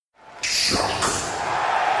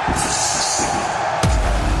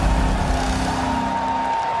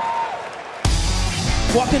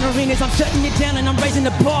Walking arenas, I'm shutting it down and I'm raising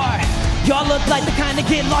the bar. Y'all look like the kind that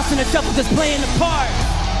get lost in the shuffle, just playing the part.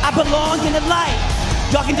 I belong in the light,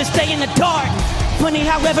 y'all can just stay in the dark. Funny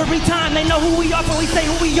how every time they know who we are, but we say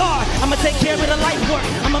who we are. I'ma take care of the light work,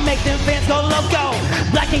 I'ma make them fans go loco.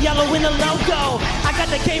 Black and yellow in the logo, I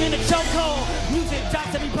got the game in the chokehold. Music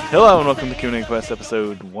drops everybody. Hello and welcome to Cooning Quest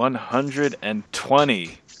episode 120.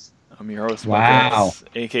 I'm your host, Wow.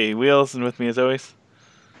 aka Wheels, and with me as always.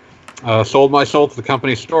 Sold my soul to the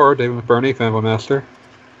company store, David McBurney, Fanboy Master.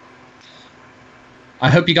 I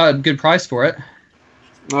hope you got a good price for it.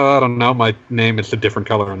 I don't know, my name is a different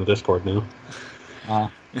color on the Discord now.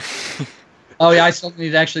 Oh yeah, I still need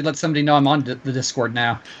to actually let somebody know I'm on the Discord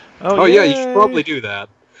now. Oh yeah, you should probably do that.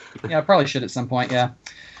 Yeah, I probably should at some point, yeah.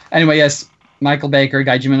 Anyway, yes, Michael Baker,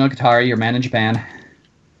 Gaijin no Katari, your man in Japan.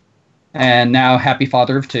 And now happy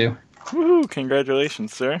father of two. Woohoo,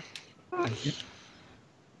 congratulations, sir. Thank you.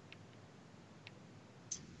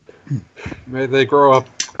 May they grow up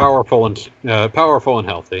powerful and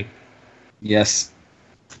healthy. Yes.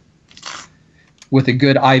 With a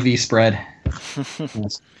good IV spread.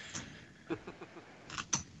 Yes.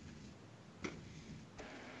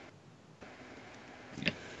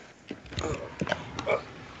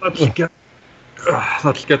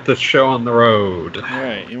 Let's get this show on the road.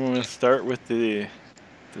 Alright, you want to start with the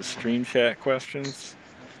stream chat questions?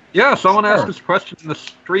 Yeah, someone asked this question in the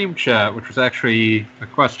stream chat, which was actually a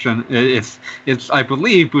question. It's I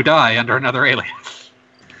believe Budai under another alias.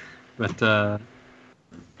 But let's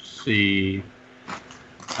see.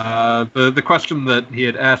 The question that he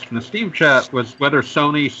had asked in the Steam chat was whether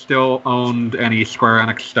Sony still owned any Square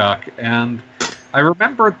Enix stock, and I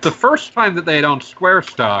remember the first time that they had owned Square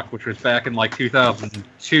stock, which was back in like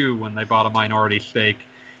 2002 when they bought a minority stake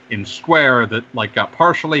in Square that like got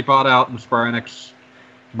partially bought out in the Square Enix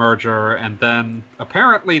merger, and then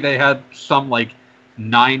apparently they had some like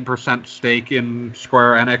 9% stake in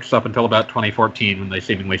Square Enix up until about 2014 when they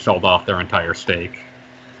seemingly sold off their entire stake.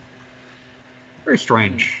 Very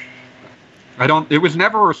strange. It was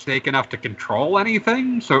never a stake enough to control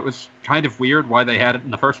anything, so it was kind of weird why they had it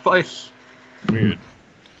in the first place. Weird.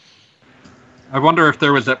 I wonder if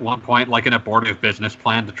there was at one point like an abortive business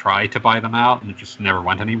plan to try to buy them out and it just never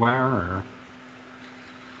went anywhere, or...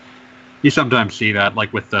 You sometimes see that,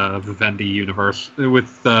 like with the Vivendi universe, with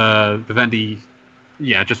Vivendi,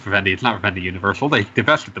 yeah, just Vivendi. It's not Vivendi Universal. They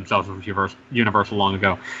divested themselves of Universal long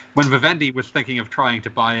ago. When Vivendi was thinking of trying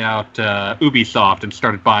to buy out Ubisoft and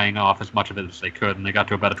started buying off as much of it as they could, and they got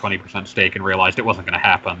to about a 20% stake and realized it wasn't going to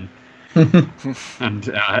happen, and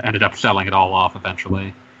ended up selling it all off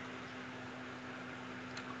eventually.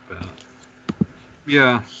 But,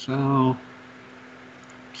 yeah, so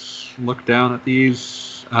let's look down at these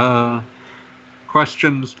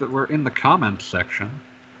questions that were in the comments section.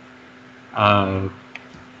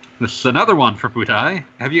 This is another one for Budai.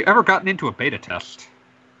 Have you ever gotten into a beta test?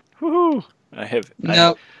 Woohoo! I have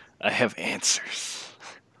answers.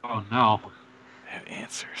 Oh no. I have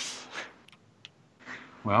answers.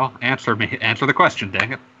 Well, answer the question,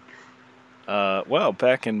 dang it. Well,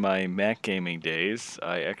 back in my Mac gaming days,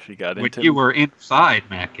 I actually got into... When you were inside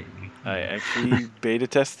Mac gaming. I actually beta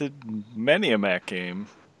tested many a Mac game.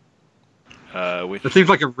 It seems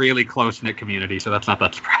like a really close-knit community, so that's not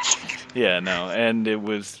that surprising. Yeah, no, and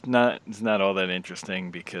it's not all that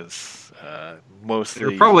interesting because mostly... They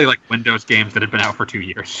were probably like Windows games that had been out for 2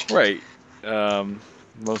 years. Right.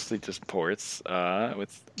 Mostly just ports,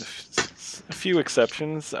 with a few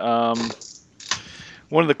exceptions.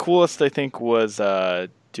 One of the coolest, I think, was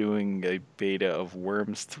doing a beta of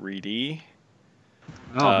Worms 3D.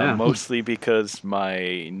 Oh, man. Mostly because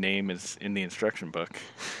my name is in the instruction book.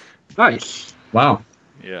 Nice. Wow.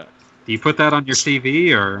 Yeah. Do you put that on your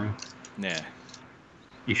CV, or...? Nah.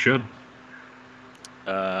 You should.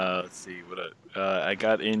 Let's see. I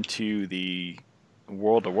got into the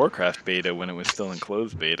World of Warcraft beta when it was still in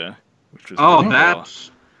closed beta, which was pretty cool.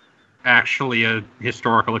 That's actually a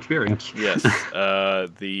historical experience. Yes. I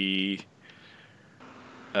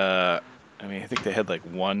think they had like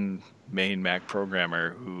one main Mac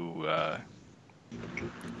programmer who I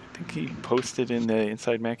think he posted in the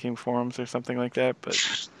Inside Mac Game forums or something like that,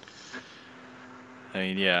 but I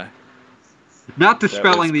mean, yeah. Not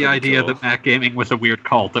dispelling the pretty idea cool. that Mac gaming was a weird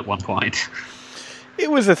cult at one point.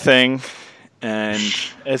 It was a thing, and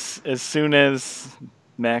as soon as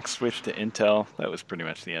Mac switched to Intel, that was pretty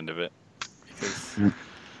much the end of it. Because,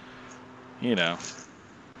 you know.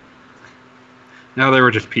 No, they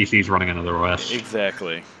were just PCs running another OS.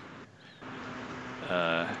 Exactly.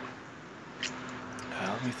 Let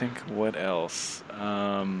me think what else.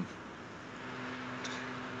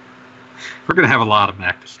 We're going to have a lot of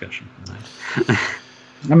Mac discussion tonight.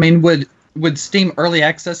 I mean, would Steam Early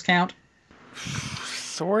Access count?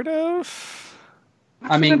 Sort of.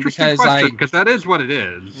 I mean, because that is what it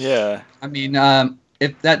is. Yeah. I mean,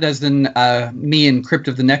 if that does, then me and Crypt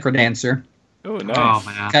of the Necrodancer. Oh, nice. Oh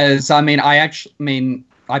man. Because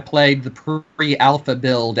I played the pre-alpha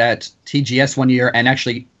build at TGS one year and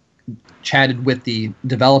actually chatted with the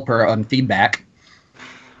developer on feedback.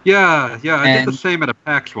 Yeah, I did the same at a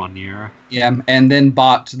PAX one year. Yeah, and then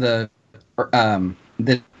bought it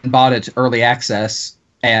early access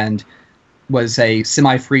and was a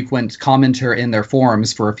semi-frequent commenter in their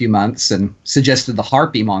forums for a few months and suggested the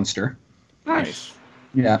Harpy monster. Nice.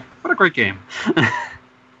 Yeah. What a great game.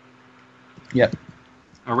 Yep.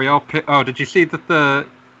 Are we all? Did you see that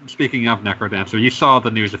Speaking of Necrodancer, you saw the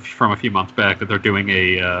news from a few months back that they're doing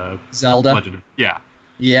a Zelda. Legend. Yeah.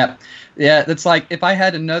 Yeah. It's like if I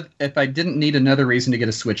didn't need another reason to get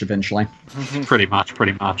a Switch eventually. Pretty much.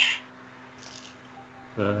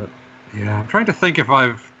 Yeah, I'm trying to think if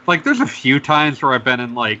there's a few times where I've been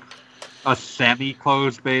in like a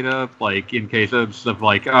semi-closed beta, like in cases of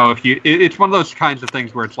like, it's one of those kinds of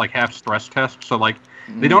things where it's like half stress test. So like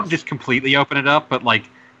they don't just completely open it up, but like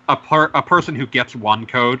a person who gets one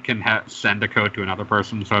code can send a code to another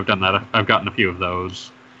person. So I've done that. I've gotten a few of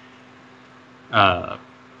those. But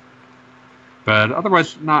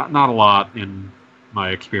otherwise, not a lot in my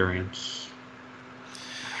experience.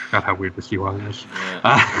 I forgot how weird this UI is.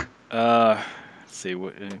 Yeah. Let's see.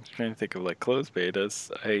 I'm trying to think of like closed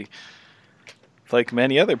betas. I, like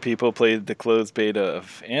many other people, played the closed beta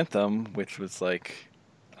of Anthem, which was like,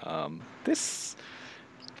 this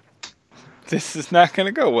is not going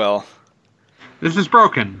to go well. This is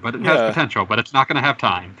broken, but it has potential, but it's not going to have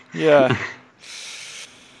time. Yeah.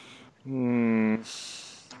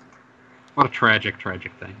 What a tragic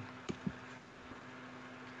thing.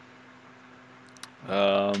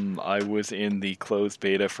 I was in the closed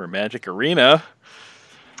beta for Magic Arena.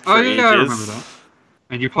 I remember that.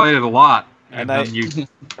 And you played it a lot. And I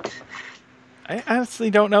honestly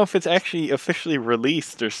don't know if it's actually officially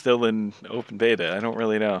released or still in open beta. I don't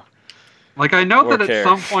really know. Like, I know that at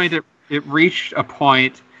some point it reached a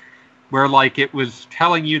point where, like, it was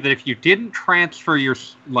telling you that if you didn't transfer your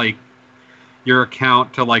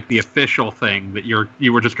account to, like, the official thing, that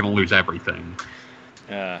you were just going to lose everything.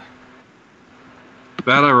 Yeah.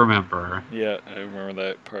 That I remember. Yeah, I remember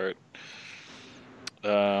that part.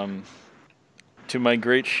 To my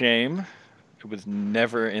great shame, it was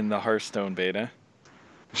never in the Hearthstone beta.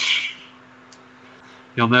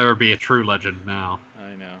 You'll never be a true legend now.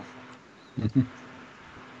 I know.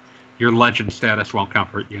 Your legend status won't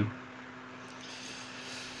comfort you.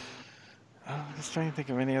 I'm just trying to think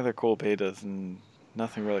of any other cool betas, and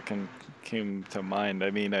nothing really came to mind. I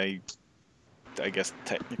mean, I guess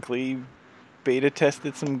technically beta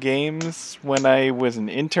tested some games when I was an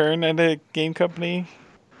intern at a game company,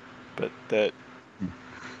 but that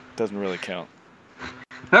doesn't really count.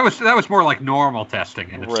 That was more like normal testing,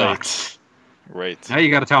 and it sucks. Right. Now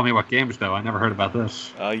you got to tell me what games, though. I never heard about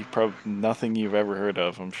this. Nothing you've ever heard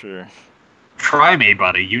of, I'm sure. Try me,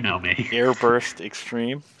 buddy. You know me. Airburst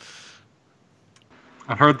Extreme.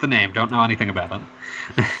 I've heard the name. Don't know anything about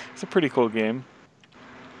it. It's a pretty cool game.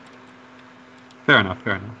 Fair enough.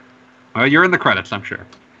 Well, you're in the credits, I'm sure.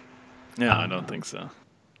 No, I don't think so.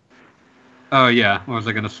 Oh, yeah. What was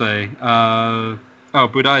I going to say?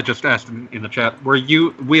 Budai just asked in the chat, were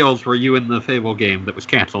you in the Fable game that was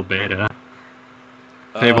canceled beta?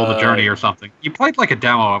 Fable the Journey or something. You played like a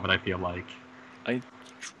demo of it, I feel like. I'm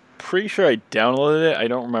pretty sure I downloaded it. I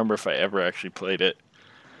don't remember if I ever actually played it.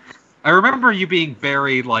 I remember you being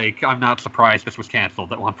very, like, I'm not surprised this was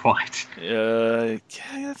canceled at one point. Yeah,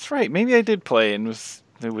 that's right. Maybe I did play and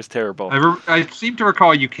it was terrible. I seem to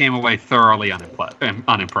recall you came away thoroughly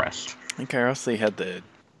unimpressed. I think I also had the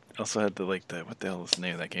what the hell is the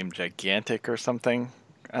name of that game? Gigantic or something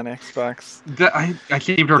on Xbox? I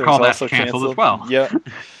seem to recall that's canceled as well. Yeah.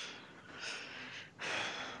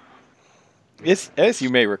 As you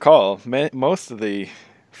may recall, most of the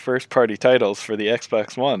first-party titles for the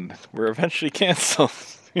Xbox One were eventually canceled.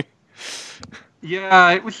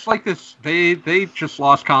 Yeah, it was like this. They just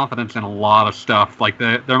lost confidence in a lot of stuff. Like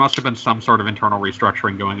there must have been some sort of internal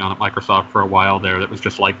restructuring going on at Microsoft for a while there that was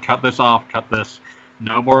just like, cut this off, cut this,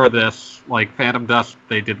 no more of this. Like Phantom Dust,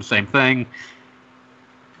 they did the same thing.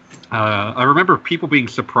 I remember people being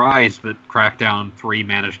surprised that Crackdown 3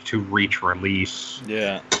 managed to reach release.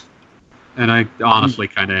 Yeah. And I honestly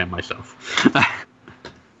kind of am myself.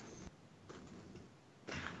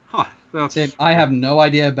 I have no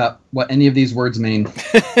idea about what any of these words mean.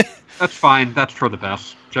 That's fine. That's for the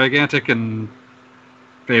best. Gigantic and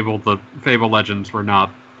Fable Legends were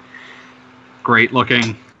not great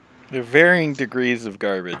looking. They're varying degrees of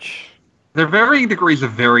garbage. They're varying degrees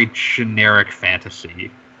of very generic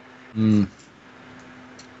fantasy.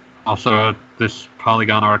 Also, this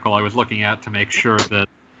Polygon article I was looking at to make sure that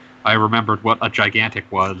I remembered what a gigantic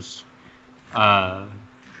was,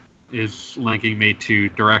 is linking me to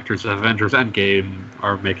directors of Avengers Endgame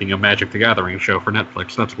are making a Magic the Gathering show for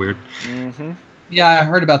Netflix. That's weird. Mm-hmm. Yeah, I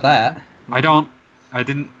heard about that. I know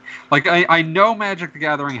Magic the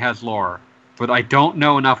Gathering has lore, but I don't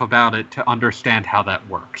know enough about it to understand how that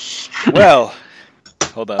works. Well,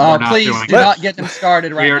 hold on. Please do not get them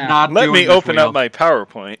started right now. Let me open up my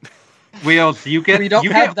PowerPoint. Wheels, you get. We don't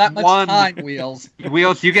have that much time, Wheels.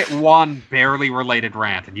 Wheels, you get one barely related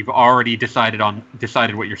rant, and you've already decided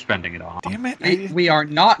what you're spending it on. Damn it! We are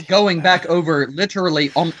not going back over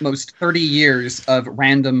literally almost 30 years of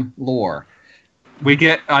random lore.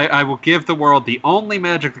 I will give the world the only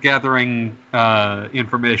Magic the Gathering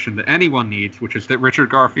information that anyone needs, which is that Richard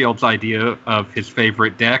Garfield's idea of his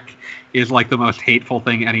favorite deck is like the most hateful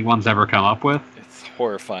thing anyone's ever come up with. It's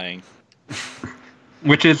horrifying.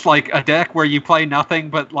 Which is like a deck where you play nothing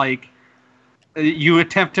but like you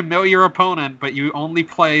attempt to mill your opponent, but you only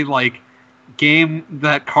play like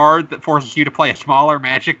that card that forces you to play a smaller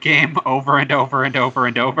Magic game over and over and over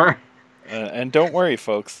and over. And don't worry,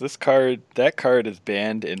 folks. That card is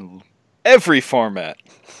banned in every format,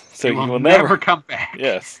 so it will never come back.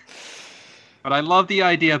 Yes, but I love the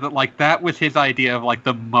idea that like that was his idea of like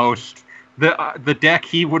the deck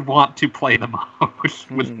he would want to play the most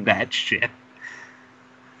was that shit.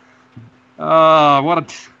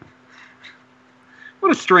 What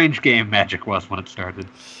a strange game Magic was when it started.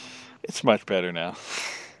 It's much better now.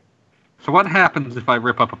 So what happens if I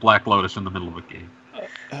rip up a Black Lotus in the middle of a game?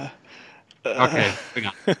 Okay, hang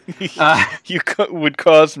on. You would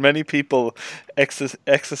cause many people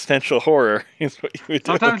existential horror, is what you would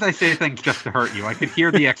do. Sometimes I say things just to hurt you. I could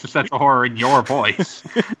hear the existential horror in your voice.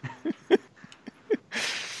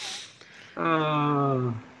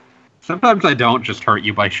 Sometimes I don't just hurt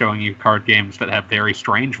you by showing you card games that have very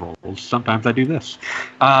strange rules. Sometimes I do this.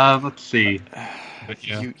 Let's see. But,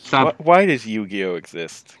 yeah. Why does Yu-Gi-Oh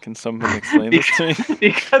exist? Can someone explain this to me?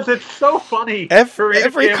 Because it's so funny.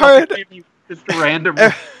 Every card, just random.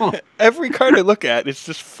 Every card I look at is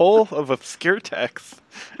just full of obscure text,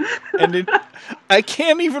 and I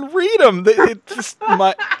can't even read them. It just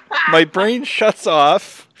my brain shuts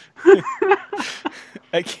off.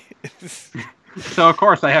 I can't. So, of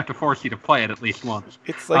course, I have to force you to play it at least once.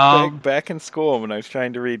 It's like back in school when I was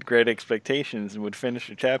trying to read Great Expectations and would finish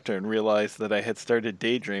a chapter and realize that I had started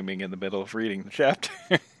daydreaming in the middle of reading the chapter.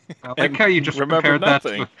 I like how you just compared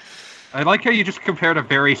that. I like how you just compared a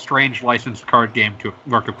very strange licensed card game to a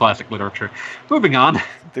work of classic literature. Moving on.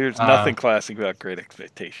 There's nothing classic about Great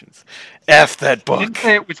Expectations. F that book. I didn't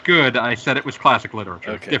say it was good. I said it was classic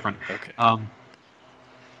literature. Okay. It's different. Okay.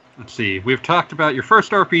 Let's see. We've talked about your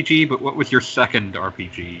first RPG, but what was your second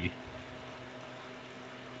RPG?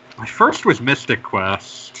 My first was Mystic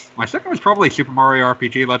Quest. My second was probably Super Mario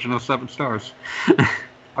RPG Legend of the Seven Stars.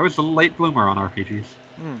 I was a late bloomer on RPGs.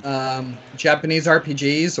 Japanese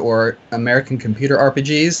RPGs or American computer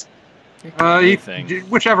RPGs?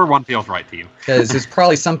 Whichever one feels right to you. Because it's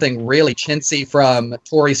probably something really chintzy from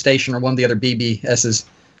Torii Station or one of the other BBSs.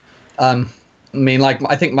 I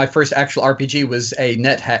think my first actual RPG was a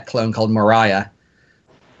NetHack clone called Mariah.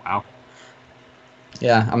 Wow.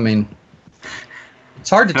 Yeah, it's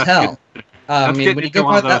hard to tell. When you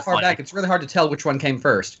go that far back, it's really hard to tell which one came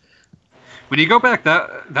first. When you go back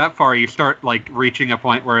that far, you start like reaching a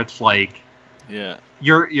point where it's like, yeah,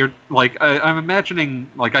 you're like I'm imagining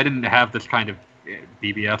like I didn't have this kind of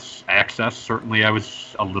BBS access. Certainly, I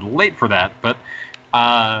was a little late for that, but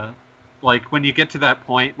like when you get to that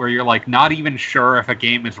point where you're like not even sure if a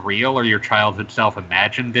game is real or your childhood self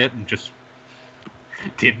imagined it and just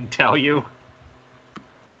didn't tell you.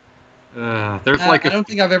 I don't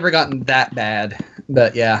think I've ever gotten that bad,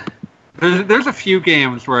 but yeah. There's a few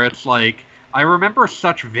games where it's like I remember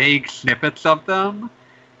such vague snippets of them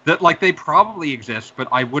that like they probably exist, but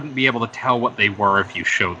I wouldn't be able to tell what they were if you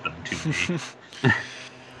showed them to me.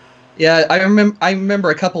 Yeah, I remember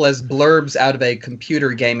a couple as blurbs out of a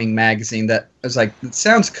computer gaming magazine that was like, it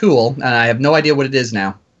sounds cool, and I have no idea what it is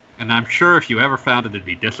now. And I'm sure if you ever found it, it'd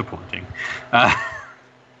be disappointing.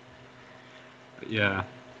 Yeah.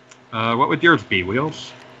 What would yours be,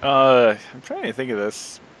 Wheels? I'm trying to think of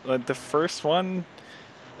this. The first one,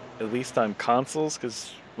 at least on consoles,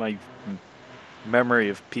 because my memory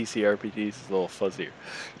of PC RPGs is a little fuzzier,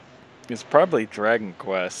 is probably Dragon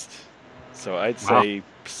Quest. So I'd say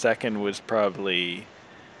second was probably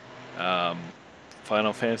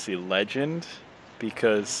Final Fantasy Legend,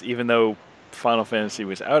 because even though Final Fantasy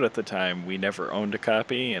was out at the time, we never owned a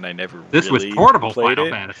copy, and I never This really was portable played Final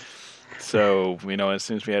it. Fantasy. So, as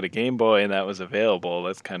soon as we had a Game Boy and that was available,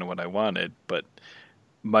 that's kind of what I wanted. But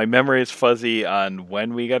my memory is fuzzy on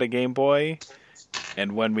when we got a Game Boy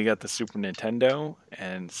and when we got the Super Nintendo.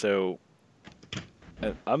 And so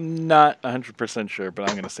I'm not 100% sure, but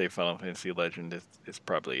I'm going to say Final Fantasy Legend is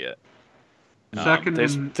probably it.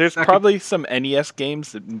 There's probably some NES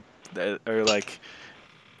games that are like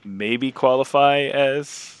maybe qualify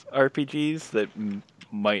as RPGs that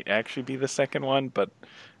might actually be the second one, but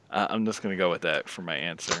I'm just going to go with that for my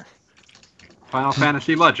answer. Final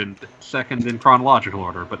Fantasy Legend, second in chronological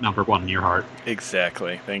order, but number one in your heart.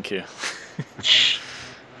 Exactly. Thank you.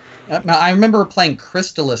 I remember playing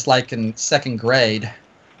Crystalis like in second grade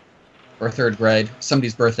or third grade,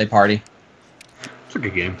 somebody's birthday party. It's a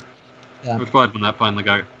good game. Yeah. I was glad when that finally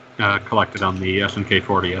got collected on the SNK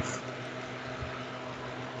 40th.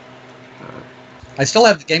 I still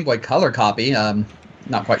have the Game Boy Color copy.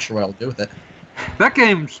 Not quite sure what I'll do with it. That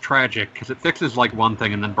game's tragic because it fixes like one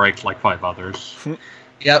thing and then breaks like 5 others.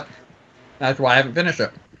 Yep. That's why I haven't finished it.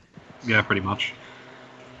 Yeah, pretty much.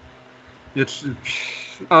 It's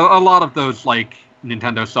a lot of those like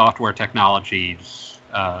Nintendo software technologies,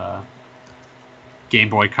 Game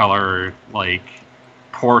Boy Color, like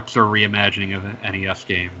ports or reimagining of NES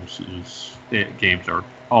games. Games are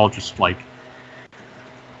all just like,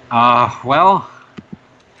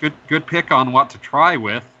 good pick on what to try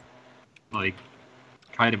with. Like,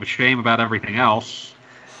 kind of a shame about everything else.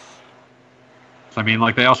 So, I mean,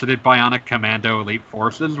 like, they also did Bionic Commando Elite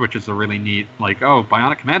Forces, which is a really neat, like, oh,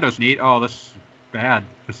 Bionic Commando's neat. Oh, this is bad.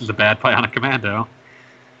 This is a bad Bionic Commando.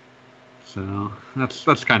 So,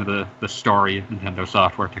 that's kind of the story of Nintendo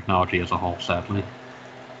software technology as a whole, sadly.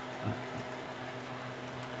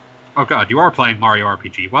 Oh, God, you are playing Mario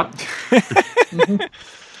RPG. What?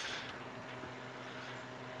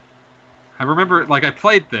 I remember, like, I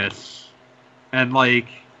played this. And, like,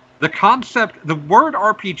 the word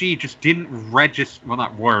RPG just didn't register, well,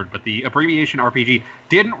 not word, but the abbreviation RPG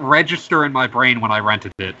didn't register in my brain when I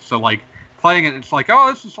rented it. So, like, playing it, it's like, oh,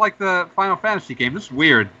 this is like the Final Fantasy game. This is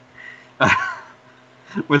weird.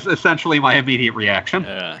 Was essentially my immediate reaction.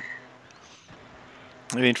 Yeah.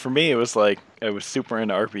 I mean, for me, it was like, I was super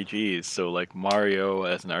into RPGs, so, like, Mario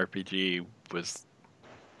as an RPG was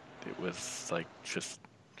like, just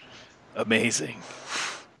amazing.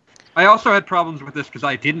 I also had problems with this because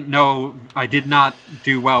I did not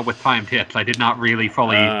do well with timed hits. I did not really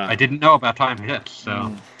fully, I didn't know about timed hits,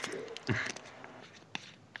 so.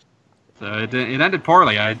 So it ended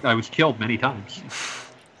poorly. I was killed many times.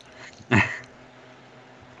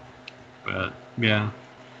 But, yeah.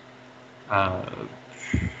 Let's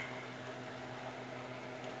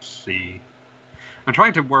see. I'm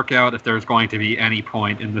trying to work out if there's going to be any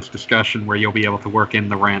point in this discussion where you'll be able to work in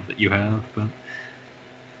the rant that you have, but.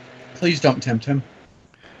 Please don't tempt him.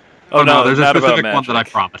 Oh no, there's a not specific about one that I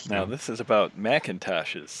promised. No, this is about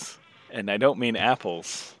Macintoshes, and I don't mean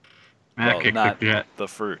apples. Mac kicked not the jet. the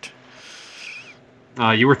fruit.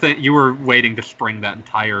 You were waiting to spring that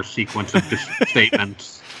entire sequence of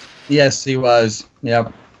statements. Yes, he was.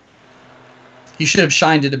 Yep. He should have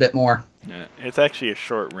shined it a bit more. Yeah, it's actually a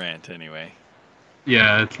short rant anyway.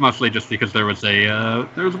 Yeah, it's mostly just because there was a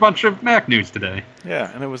bunch of Mac news today.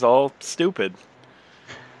 Yeah, and it was all stupid.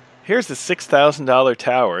 Here's a $6,000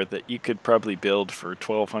 tower that you could probably build for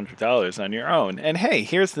 $1,200 on your own. And hey,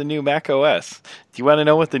 here's the new Mac OS. Do you want to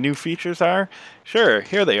know what the new features are? Sure,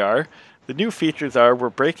 here they are. The new features are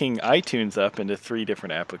we're breaking iTunes up into 3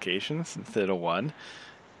 different applications instead of 1.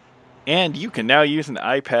 And you can now use an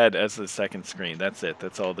iPad as the second screen. That's it.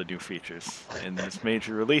 That's all the new features in this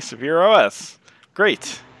major release of your OS.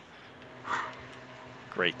 Great.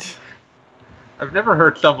 Great. I've never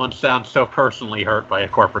heard someone sound so personally hurt by a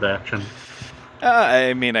corporate action.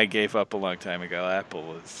 I mean, I gave up a long time ago.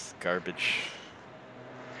 Apple is garbage.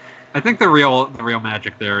 I think the real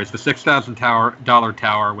magic there is the $6,000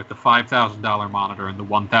 tower with the $5,000 monitor and the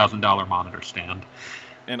 $1,000 monitor stand.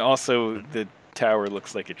 And also, the tower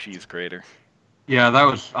looks like a cheese grater. Yeah,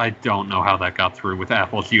 I don't know how that got through with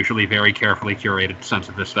Apple's usually very carefully curated sense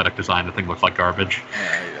of aesthetic design. The thing looks like garbage.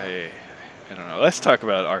 I don't know. Let's talk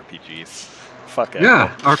about RPGs. Fuck Apple.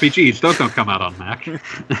 Yeah, RPGs. Those don't come out on Mac.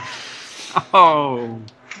 Oh.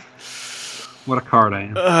 What a card I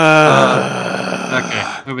am.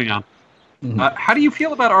 Okay, moving on. Mm-hmm. How do you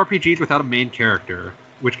feel about RPGs without a main character?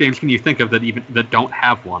 Which games can you think of that don't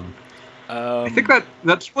have one? I think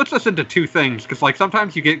that splits us into 2 things, because like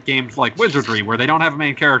sometimes you get games like Wizardry where they don't have a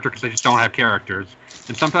main character because they just don't have characters,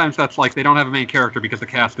 and sometimes that's like they don't have a main character because the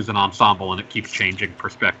cast is an ensemble and it keeps changing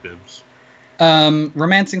perspectives.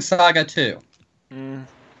 Romancing Saga 2,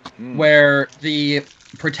 where the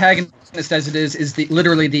protagonist, as it is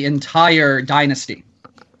literally the entire dynasty.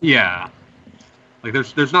 Yeah, like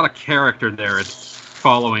there's not a character there. It's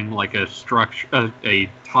following like a structure, a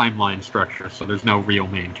timeline structure. So there's no real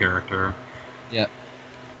main character. Yeah.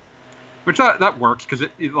 Which that works because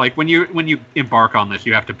it like when you embark on this,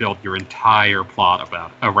 you have to build your entire plot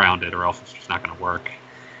around it, or else it's just not going to work.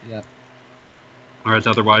 Yeah. Whereas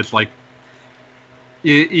otherwise, like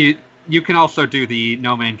you can also do the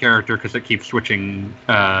no main character because it keeps switching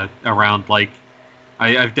around. Like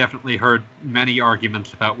I've definitely heard many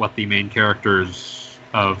arguments about what the main characters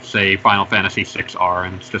of say Final Fantasy VI are,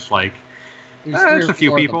 and it's just like it's a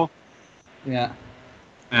few people. Yeah.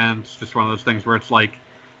 And it's just one of those things where it's like,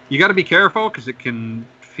 you got to be careful because it can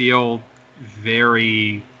feel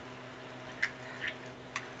very.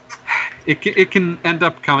 It can end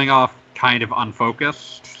up coming off kind of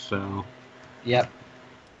unfocused. So. Yep.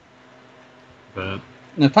 But.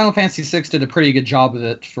 Now, Final Fantasy VI did a pretty good job of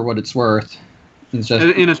it for what it's worth. It's just,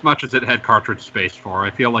 in as much as it had cartridge space for,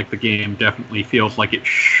 I feel like the game definitely feels like it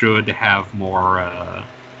should have more.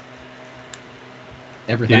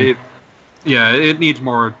 Everything. It needs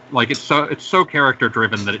more. Like it's so character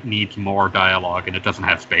driven that it needs more dialogue, and it doesn't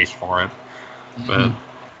have space for it. But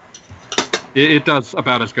it does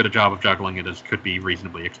about as good a job of juggling it as could be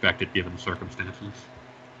reasonably expected given the circumstances.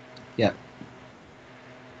 Yeah.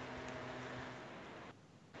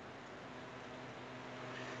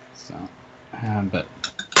 So, but.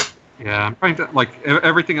 Yeah, I'm trying to like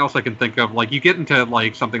everything else I can think of. Like you get into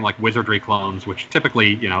like something like Wizardry clones, which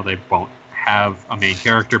typically they won't have a main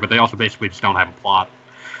character, but they also basically just don't have a plot.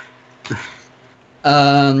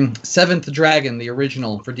 Seventh Dragon, the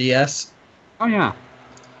original for DS. Oh yeah.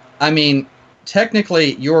 I mean,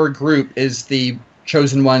 technically, your group is the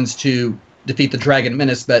chosen ones to defeat the Dragon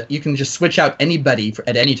Menace, but you can just switch out anybody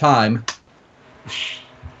at any time.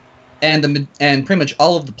 And pretty much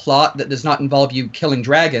all of the plot that does not involve you killing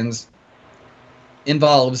dragons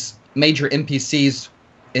involves major NPCs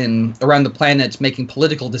around the planet making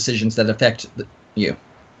political decisions that affect you.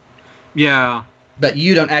 Yeah. But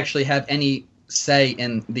you don't actually have any say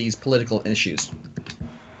in these political issues.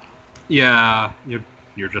 Yeah,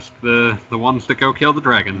 you're just the ones that go kill the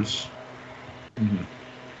dragons. Mm-hmm.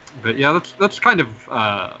 But yeah, that's kind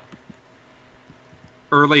of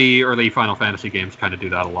early Final Fantasy games kind of do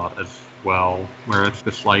that a lot as well, where it's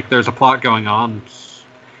just like there's a plot going on.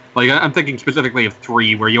 Like I'm thinking specifically of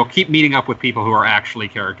 3, where you'll keep meeting up with people who are actually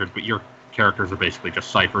characters, but your characters are basically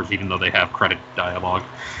just ciphers, even though they have credit dialogue.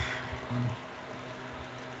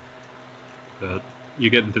 But you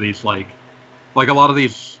get into these like a lot of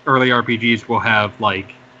these early RPGs will have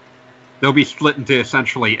they'll be split into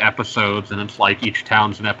essentially episodes, and it's like each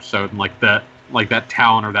town's an episode, and like that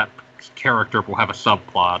town or that character will have a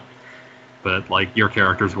subplot, but like your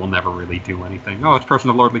characters will never really do anything. Oh, it's Person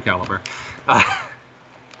of Lordly Caliber.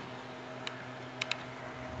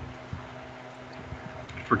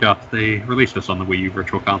 Forgot they released this on the Wii U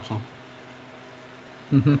Virtual Console.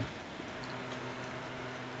 Mm-hmm.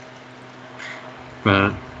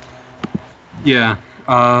 But yeah,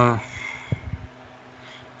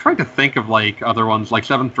 trying to think of like other ones. Like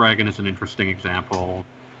Seventh Dragon is an interesting example.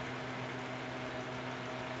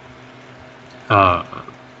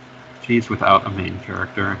 Geez, without a main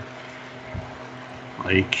character.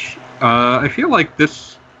 Like, I feel like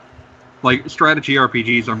this. Like, strategy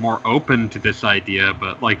RPGs are more open to this idea,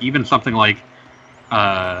 but, like, even something like,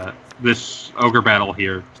 this Ogre Battle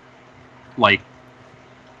here, like,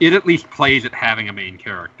 it at least plays at having a main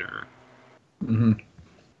character. Mm-hmm.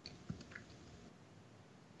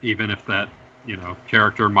 Even if that,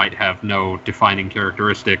 character might have no defining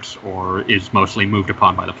characteristics or is mostly moved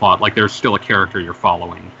upon by the plot. Like, there's still a character you're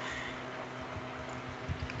following.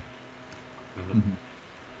 Mm-hmm.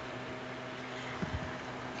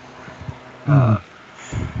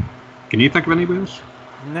 Can you think of any Booze?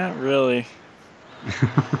 Not really.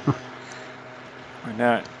 Or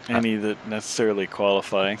not any that necessarily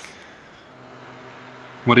qualify.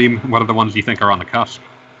 What are the ones you think are on the cusp?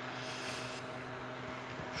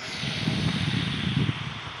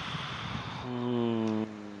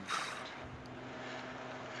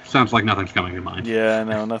 Sounds like nothing's coming to mind. Yeah,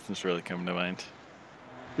 no, nothing's really coming to mind.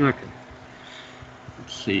 Okay.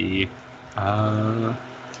 Let's see.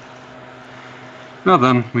 Well,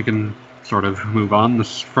 then we can sort of move on.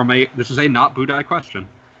 This is a not Budai question.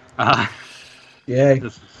 Yay.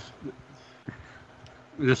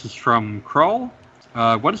 This is from Krull.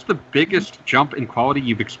 What is the biggest jump in quality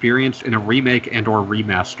you've experienced in a remake and/or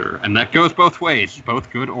remaster? And that goes both ways,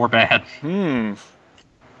 both good or bad. Can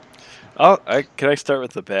I start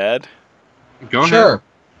with the bad? Go Sure.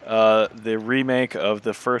 ahead. The remake of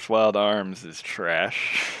the first Wild Arms is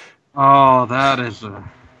trash. Oh, that is a...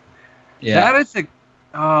 Yeah. That is a...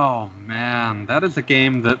 Oh, man. That is a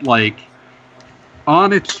game that, like,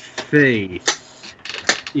 on its face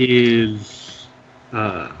is...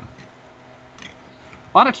 on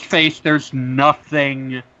its face, there's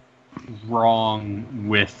nothing wrong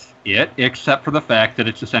with it, except for the fact that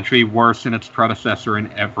it's essentially worse than its predecessor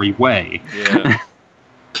in every way. Yeah.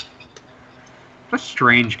 It's a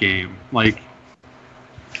strange game. Like,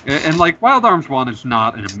 and like, Wild Arms 1 is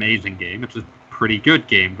not an amazing game. It's a pretty good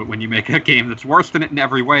game, but when you make a game that's worse than it in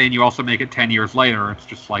every way, and you also make it 10 years later, it's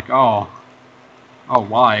just like, oh,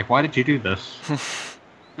 why? Why did you do this?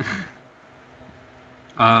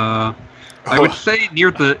 I would say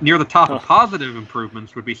near the top of positive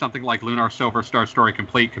improvements would be something like Lunar Silver Star Story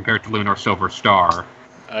Complete compared to Lunar Silver Star.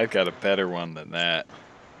 I've got a better one than that.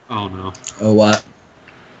 Oh no. Oh, what?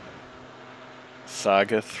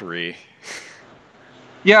 Saga 3.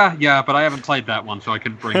 Yeah, but I haven't played that one, so I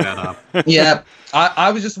couldn't bring that up. Yeah,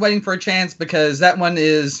 I was just waiting for a chance because that one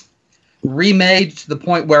is remade to the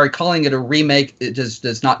point where calling it a remake, it just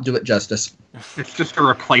does not do it justice. It's just a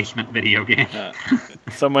replacement video game.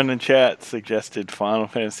 Someone in chat suggested Final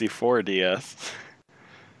Fantasy IV DS.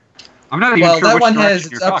 I'm not even Well, sure that which one direction has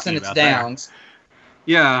its you're ups talking and its about there. downs.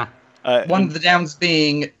 Yeah. One of the downs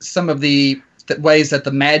being some of the ways that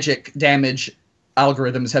the magic damage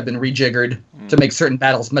algorithms have been rejiggered to make certain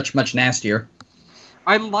battles much, much nastier.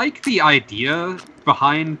 I like the idea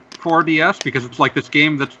behind 4DS because it's like this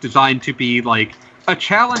game that's designed to be like a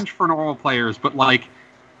challenge for normal players, but like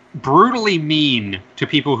brutally mean to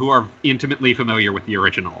people who are intimately familiar with the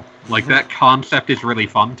original. Like that concept is really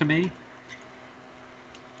fun to me.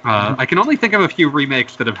 I can only think of a few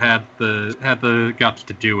remakes that have had the guts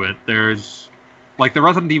to do it. There's like the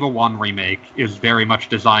Resident Evil 1 remake is very much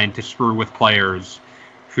designed to screw with players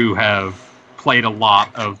who have played a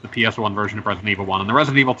lot of the PS1 version of Resident Evil 1. And the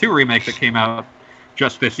Resident Evil 2 remake that came out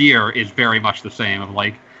just this year is very much the same. Of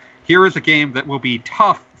like, here is a game that will be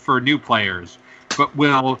tough for new players, but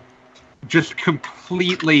will just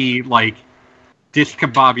completely like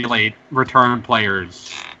discombobulate return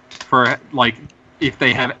players for like if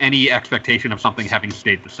they have any expectation of something having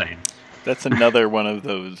stayed the same. That's another one of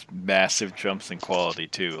those massive jumps in quality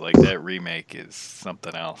too. Like that remake is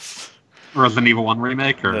something else. Resident Evil 1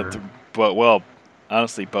 remake, or well,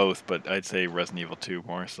 honestly both, but I'd say Resident Evil 2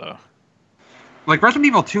 more so. like Resident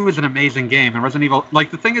Evil 2 is an amazing game, and Resident Evil,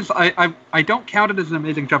 like the thing is, I don't count it as an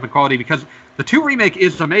amazing jump in quality because the 2 remake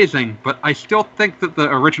is amazing, but I still think that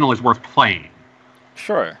the original is worth playing.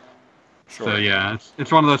 Sure. So yeah,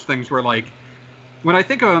 it's one of those things where like when I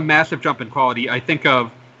think of a massive jump in quality, I think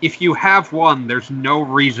of if you have one, there's no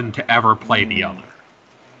reason to ever play the other,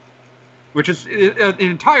 which is an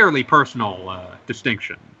entirely personal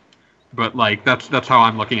distinction. But like that's how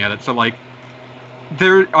I'm looking at it. So like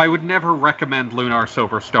I would never recommend Lunar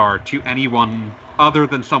Silver Star to anyone other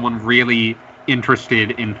than someone really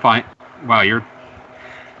interested in Wow, you're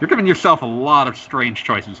giving yourself a lot of strange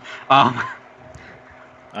choices.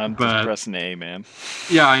 I'm just pressing A, man.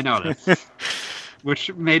 Yeah, I noticed.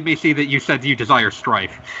 Which made me see that you said you desire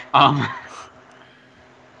strife.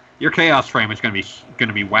 Your chaos frame is gonna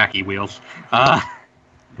be wacky, Wheels.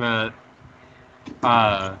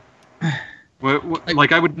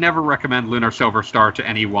 Like I would never recommend Lunar Silver Star to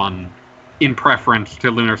anyone in preference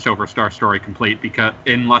to Lunar Silver Star Story Complete, because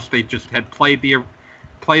unless they just had played the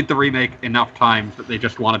remake enough times that they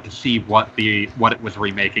just wanted to see what it was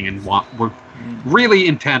remaking and were really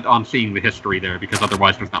intent on seeing the history there, because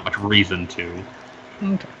otherwise there's not much reason to.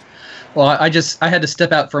 Okay. Well, I had to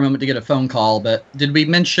step out for a moment to get a phone call, but did we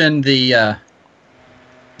mention the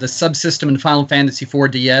subsystem in Final Fantasy IV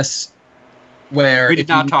DS where we did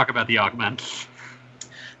not talk about the augments?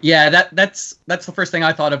 Yeah, that's the first thing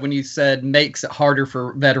I thought of when you said makes it harder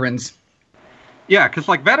for veterans. Yeah, because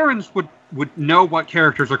like veterans would know what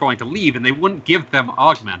characters are going to leave, and they wouldn't give them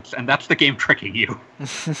augments, and that's the game tricking you.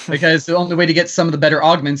 Because the only way to get some of the better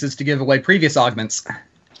augments is to give away previous augments.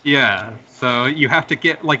 Yeah, so you have to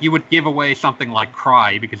get, like, you would give away something like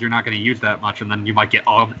Cry, because you're not going to use that much, and then you might get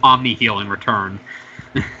Omni Heal in return.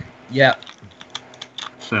 Yeah.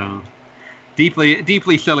 So,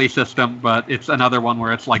 deeply silly system, but it's another one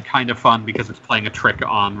where it's, like, kind of fun because it's playing a trick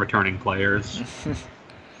on returning players.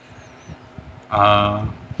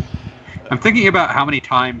 I'm thinking about how many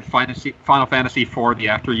times Final Fantasy IV The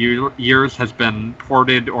After Years has been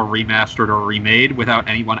ported or remastered or remade without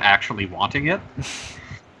anyone actually wanting it.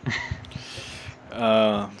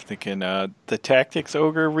 I'm thinking the Tactics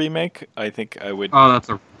Ogre remake. I think I would. Oh, that's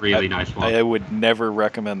a really nice one. I would never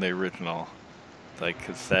recommend the original. like,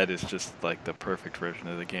 because that is just like the perfect version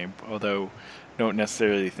of the game. Although, I don't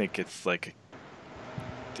necessarily think it's like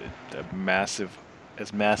a massive an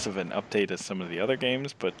update as some of the other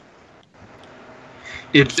games, but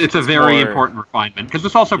it's a very important refinement because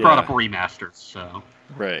this also brought up remasters. So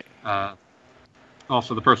right.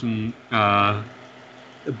 Also, the person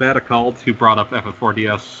Batacult, who brought up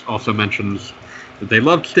FF4DS, also mentions that they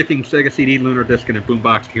loved sticking Sega CD, Lunar Disc, in a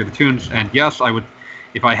boombox to hear the tunes. And yes, I would,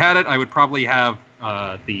 if I had it, I would probably have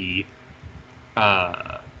the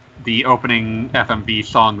opening FMV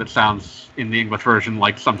song that sounds in the English version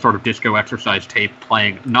like some sort of disco exercise tape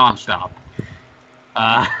playing nonstop.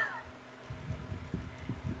 I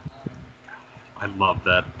love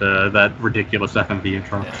that ridiculous FMV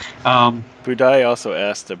intro. Yeah. Budai also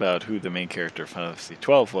asked about who the main character of Final Fantasy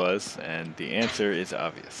XII was, and the answer is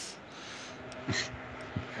obvious.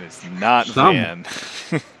 It's not Van.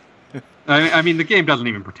 I mean, the game doesn't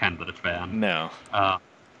even pretend that it's Van. No.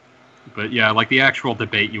 But yeah, like the actual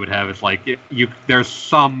debate you would have is like there's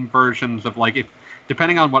some versions of like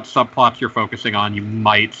depending on what subplots you're focusing on, you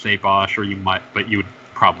might say Bosch or but you would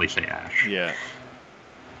probably say Ash. Yeah.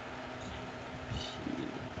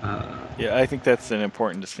 Yeah, I think that's an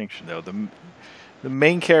important distinction, though. The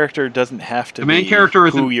main character doesn't have to be the main character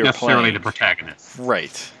isn't who you're necessarily playing. The protagonist.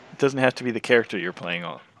 Right. It doesn't have to be the character you're playing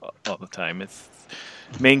all the time. It's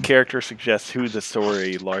main character suggests who the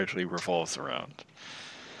story largely revolves around.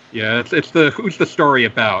 Yeah, it's the who's the story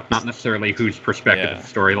about, not necessarily whose perspective of the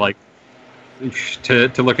story. Like,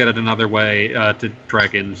 to look at it another way, to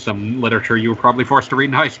drag in some literature you were probably forced to read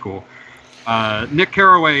in high school. Nick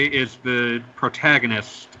Carraway is the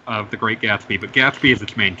protagonist of The Great Gatsby, but Gatsby is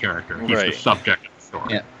its main character. He's the subject of the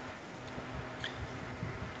story. Yeah.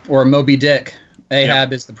 Or Moby Dick.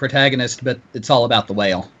 Ahab is the protagonist, but it's all about the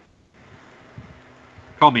whale.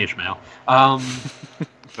 Call me Ishmael.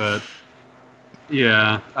 But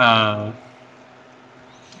yeah,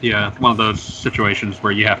 one of those situations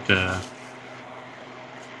where you have to,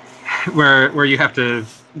 where you have to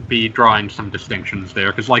be drawing some distinctions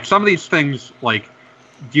there, because like some of these things, like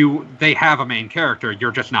they have a main character,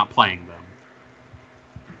 you're just not playing them.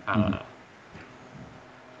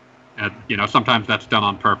 And sometimes that's done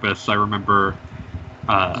on purpose. I remember.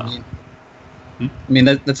 I mean,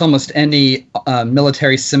 that's almost any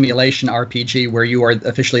military simulation RPG where you are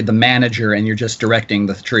officially the manager and you're just directing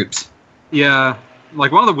the troops. Yeah,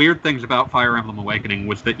 like one of the weird things about Fire Emblem Awakening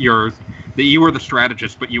was that you were the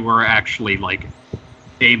strategist, but you were actually like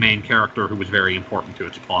a main character who was very important to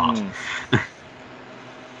its plot.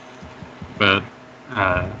 But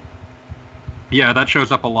yeah, that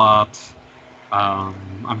shows up a lot.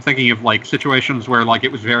 I'm thinking of like situations where like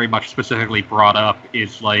it was very much specifically brought up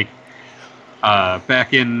is like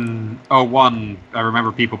back in 01, I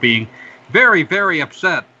remember people being very, very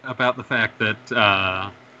upset about the fact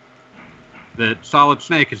that that Solid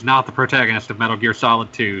Snake is not the protagonist of Metal Gear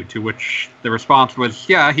Solid 2, to which the response was,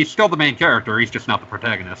 yeah, he's still the main character, he's just not the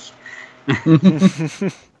protagonist.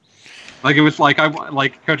 Like it was like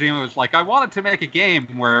Kojima was like, I wanted to make a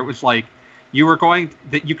game where it was like you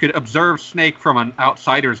could observe Snake from an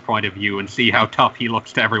outsider's point of view and see how tough he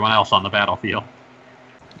looks to everyone else on the battlefield.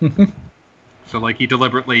 So like he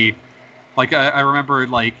deliberately, like I remember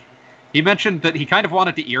like he mentioned that he kind of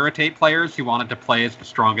wanted to irritate players who wanted to play as the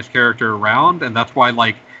strongest character around, and that's why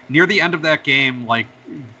like near the end of that game, like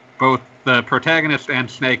both the protagonist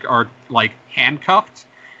and Snake are like handcuffed.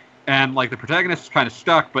 And, like, the protagonist is kind of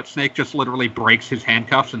stuck, but Snake just literally breaks his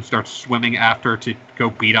handcuffs and starts swimming after to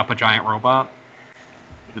go beat up a giant robot.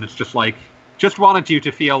 And it's just, like, just wanted you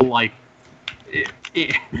to feel, like...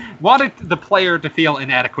 wanted the player to feel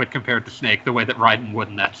inadequate compared to Snake, the way that Raiden would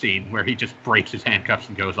in that scene, where he just breaks his handcuffs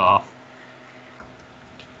and goes off.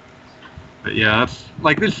 But, yeah, that's...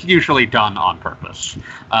 Like, this is usually done on purpose.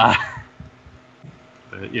 But,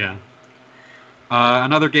 yeah.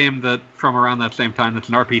 Another game that from around that same time that's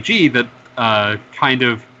an RPG that kind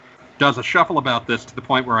of does a shuffle about this to the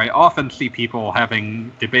point where I often see people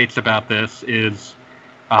having debates about this is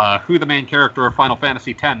who the main character of Final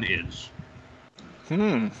Fantasy X is.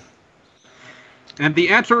 And the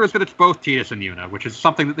answer is that it's both Tidus and Yuna, which is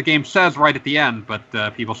something that the game says right at the end, but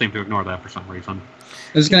people seem to ignore that for some reason.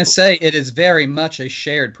 I was going to say, it is very much a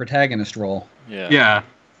shared protagonist role. Yeah. Yeah.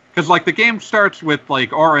 Because, like, the game starts with,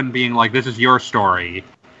 like, Auron being like, this is your story.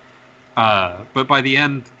 But by the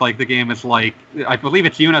end, like, the game is like, I believe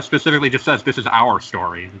it's Yuna specifically just says, this is our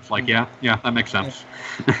story. It's like, yeah, that makes sense.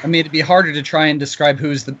 I mean, it'd be harder to try and describe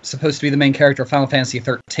who's supposed to be the main character of Final Fantasy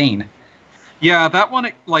XIII. Yeah, that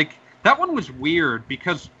one was weird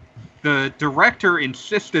because the director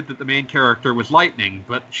insisted that the main character was Lightning,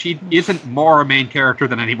 but she isn't more a main character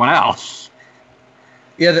than anyone else.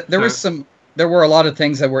 Yeah, there were a lot of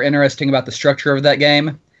things that were interesting about the structure of that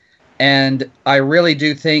game, and I really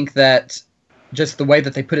do think that just the way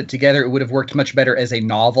that they put it together, it would have worked much better as a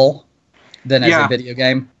novel than as a video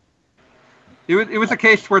game. It was a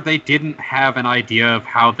case where they didn't have an idea of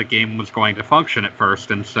how the game was going to function at first,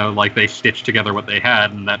 and so like they stitched together what they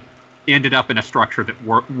had, and that ended up in a structure that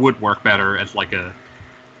would work better as like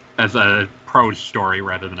as a prose story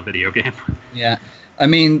rather than a video game. Yeah, I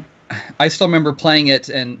mean, I still remember playing it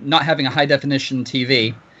and not having a high definition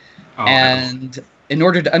TV, and in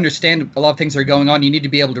order to understand a lot of things that are going on, you need to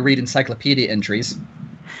be able to read encyclopedia entries.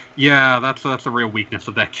 Yeah, that's a real weakness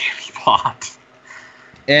of that game's plot.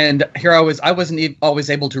 And here I wasn't always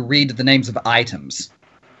able to read the names of items.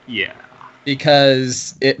 Yeah.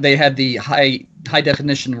 Because they had the high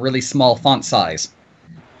definition, really small font size.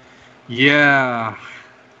 Yeah.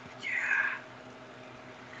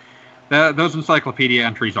 Those encyclopedia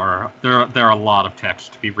entries are there are a lot of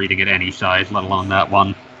text to be reading at any size, let alone that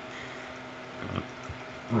one.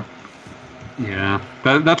 Yeah,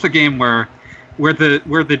 that's a game where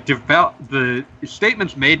the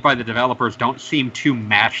statements made by the developers don't seem to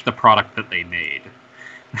match the product that they made.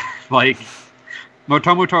 Like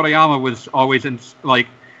Motomu Toriyama was always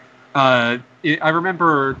I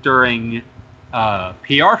remember during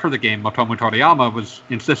PR for the game, Motomu Toriyama was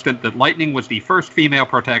insistent that Lightning was the first female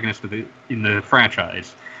protagonist in the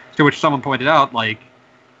franchise. To which someone pointed out,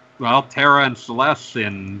 Terra and Celeste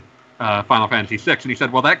in Final Fantasy VI, and he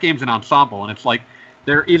said, well, that game's an ensemble, and it's like,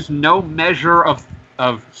 there is no measure of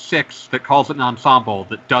 6 that calls it an ensemble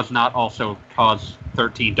that does not also cause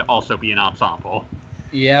 13 to also be an ensemble.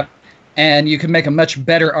 Yep. And you can make a much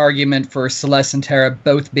better argument for Celeste and Terra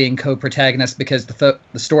both being co-protagonists because the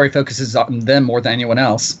story focuses on them more than anyone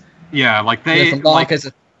else. Yeah, with Locke as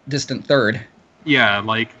a distant third. Yeah,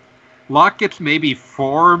 Locke gets maybe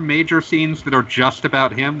 4 major scenes that are just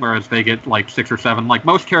about him, whereas they get 6 or 7.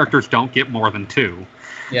 Most characters don't get more than 2.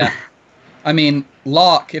 Yeah. I mean,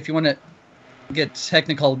 Locke, if you want to get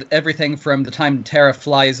technical, everything from the time Terra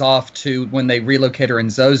flies off to when they relocate her in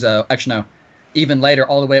Zozo, actually no, even later,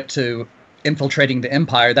 all the way up to infiltrating the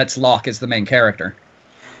Empire, that's Locke as the main character.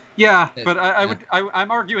 Yeah, but I'm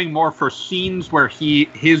arguing more for scenes where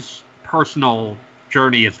his personal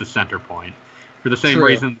journey is the center point. For the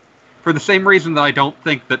same reason that I don't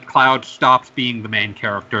think that Cloud stops being the main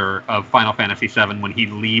character of Final Fantasy VII when he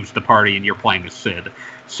leaves the party and you're playing as Cid.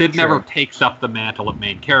 Cid never takes up the mantle of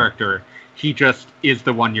main character. He just is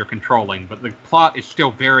the one you're controlling, but the plot is still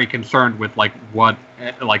very concerned with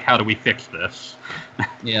how do we fix this?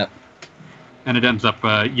 Yeah. And it ends up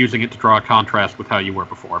using it to draw a contrast with how you were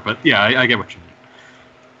before. But yeah, I get what you mean.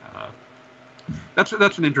 That's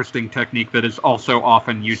an interesting technique that is also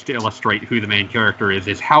often used to illustrate who the main character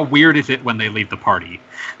is how weird is it when they leave the party?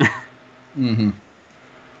 Mm-hmm.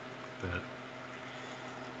 But,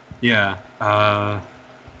 yeah.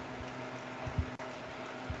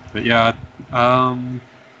 But yeah,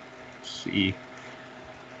 let's see.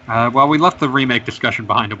 Well, we left the remake discussion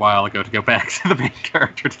behind a while ago to go back to the main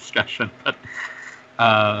character discussion, but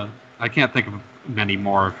I can't think of many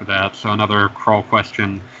more for that, so another Kroll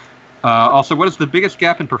question. Also, what is the biggest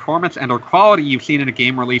gap in performance and or quality you've seen in a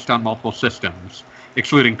game released on multiple systems,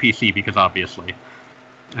 excluding PC, because obviously.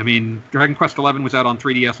 I mean, Dragon Quest XI was out on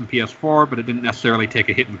 3DS and PS4, but it didn't necessarily take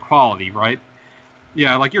a hit in quality, right?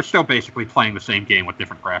 Yeah, you're still basically playing the same game with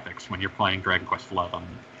different graphics when you're playing Dragon Quest XI.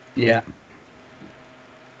 Yeah.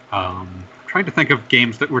 Trying to think of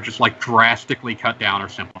games that were just drastically cut down or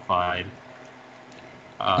simplified.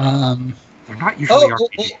 They're not usually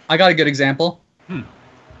RPG. I got a good example.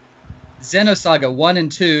 Xenosaga 1 and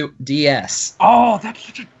 2 DS. Oh,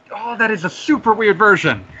 that is a super weird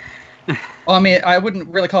version. Well, I mean, I wouldn't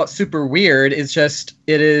really call it super weird. It's just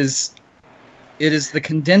it is the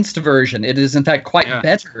condensed version. It is, in fact, quite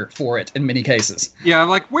better for it in many cases.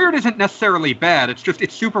 Yeah, weird isn't necessarily bad. It's just,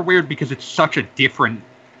 it's super weird because it's such a different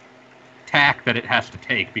tack that it has to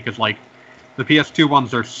take. Because, the PS2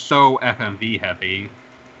 ones are so FMV heavy.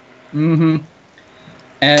 Mm-hmm.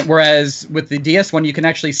 And whereas with the DS one, you can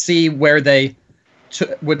actually see where they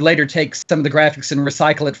would later take some of the graphics and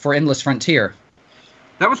recycle it for Endless Frontier.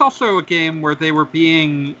 That was also a game where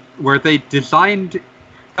they designed...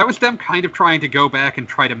 That was them kind of trying to go back and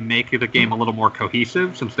try to make the game a little more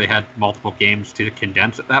cohesive, since they had multiple games to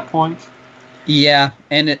condense at that point. Yeah,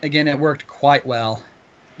 and it worked quite well.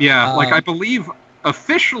 Yeah, I believe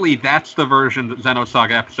officially that's the version that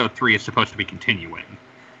Xenosaga Episode 3 is supposed to be continuing.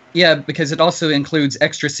 Yeah, because it also includes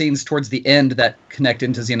extra scenes towards the end that connect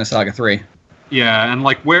into Xenosaga 3. Yeah, and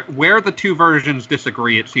where the two versions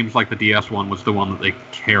disagree, it seems like the DS one was the one that they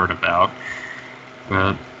cared about.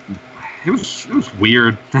 But it was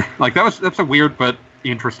weird. Like that's a weird but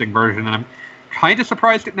interesting version, and I'm kind of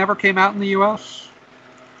surprised it never came out in the U.S.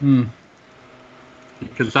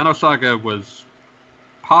 Because Xenosaga was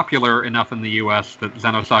popular enough in the U.S. that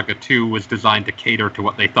Xenosaga 2 was designed to cater to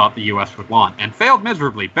what they thought the U.S. would want, and failed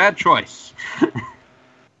miserably. Bad choice.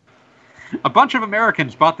 A bunch of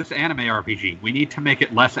Americans bought this anime RPG. We need to make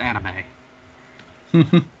it less anime.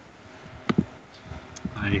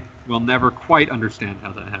 I will never quite understand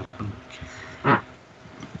how that happened.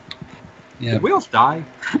 Yeah. Did Wheels die?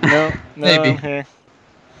 No, Maybe. Hey.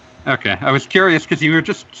 Okay, I was curious because you were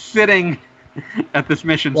just sitting at this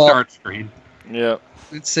mission start screen. Yep.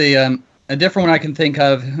 Let's see. A different one I can think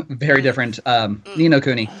of. Very different. Ni no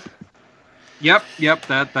Kuni. Yep.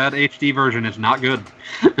 That HD version is not good.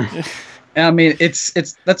 I mean,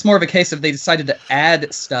 that's more of a case of they decided to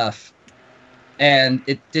add stuff, and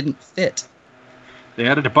it didn't fit. They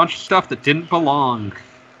added a bunch of stuff that didn't belong.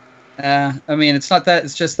 I mean, it's not that.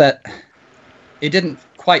 It's just that it didn't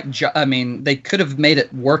quite. I mean, they could have made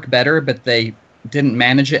it work better, but they didn't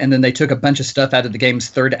manage it, and then they took a bunch of stuff out of the game's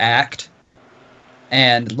third act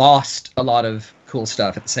and lost a lot of cool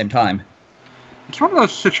stuff at the same time. It's one of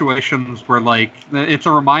those situations where, like, it's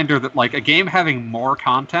a reminder that, like, a game having more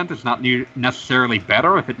content is not necessarily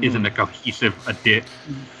better if it isn't a cohesive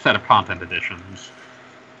set of content additions.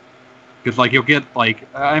 Because, like, you'll get, like,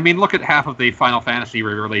 I mean, look at half of the Final Fantasy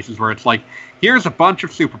re-releases where it's like, here's a bunch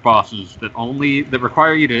of super bosses that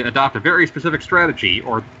require you to adopt a very specific strategy,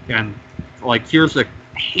 and like, here's a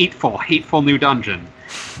hateful new dungeon.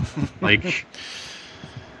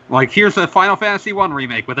 Like, here's a Final Fantasy 1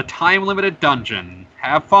 remake with a time-limited dungeon.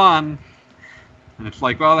 Have fun. And it's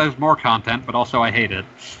like, well, there's more content, but also I hate it.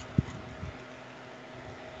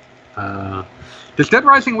 Does Dead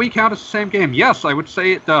Rising Wii count as the same game? Yes, I would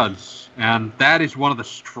say it does. And that is one of the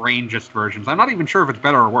strangest versions. I'm not even sure if it's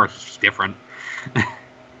better or worse. It's just different.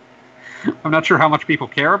 I'm not sure how much people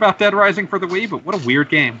care about Dead Rising for the Wii, but what a weird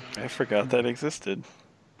game. I forgot that existed.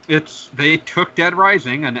 They took Dead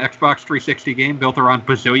Rising, an Xbox 360 game built around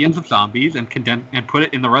bazillions of zombies, and put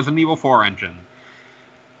it in the Resident Evil 4 engine.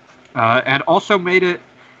 And also made it...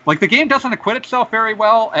 Like, the game doesn't acquit itself very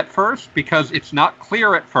well at first, because it's not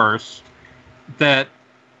clear at first that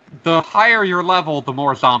the higher your level, the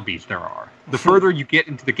more zombies there are. The further you get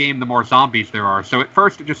into the game, the more zombies there are. So at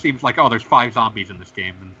first it just seems like, oh, there's 5 zombies in this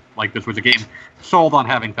game, and like this was a game sold on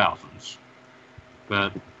having thousands.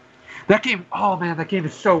 But... that game, oh man, that game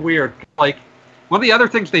is so weird. Like, one of the other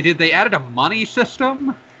things they did, they added a money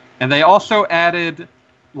system, and they also added,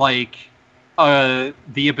 like,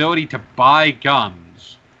 the ability to buy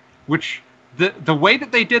guns. Which, the way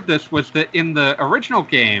that they did this was that in the original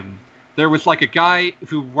game, there was, like, a guy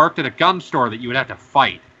who worked at a gun store that you would have to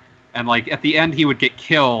fight. And, like, at the end he would get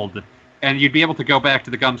killed, and you'd be able to go back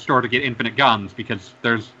to the gun store to get infinite guns, because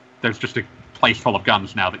there's just a place full of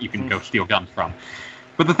guns now that you can go steal guns from.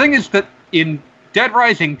 But the thing is that in Dead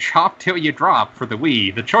Rising Chop Till You Drop for the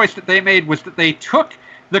Wii, the choice that they made was that they took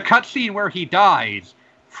the cutscene where he dies,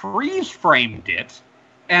 freeze-framed it,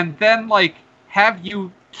 and then, like, have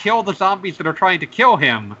you kill the zombies that are trying to kill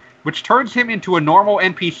him, which turns him into a normal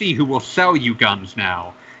NPC who will sell you guns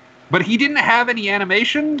now. But he didn't have any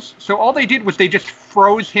animations, so all they did was they just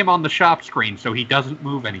froze him on the shop screen so he doesn't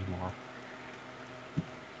move anymore.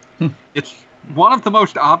 It's one of the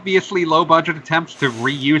most obviously low-budget attempts to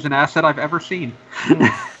reuse an asset I've ever seen.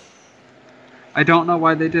 I don't know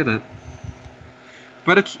why they did it.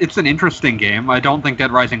 But it's an interesting game. I don't think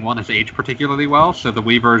Dead Rising 1 has aged particularly well, so the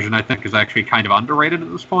Wii version, I think, is actually kind of underrated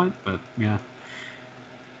at this point, but yeah.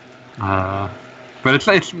 But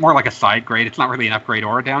it's more like a side grade. It's not really an upgrade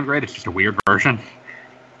or a downgrade. It's just a weird version.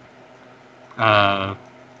 The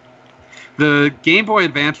Game Boy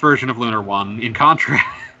Advance version of Lunar 1, in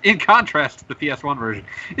contrast to the PS1 version,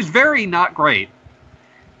 is very not great,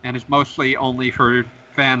 and is mostly only for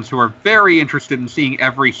fans who are very interested in seeing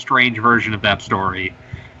every strange version of that story.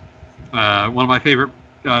 One of my favorite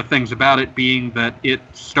things about it being that it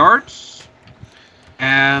starts,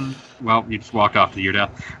 and, well, you just walked off to your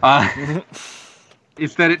death,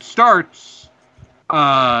 is that it starts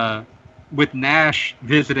with Nash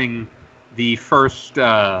visiting the first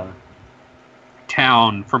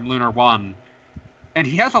town from Lunar 1, and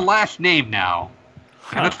he has a last name now.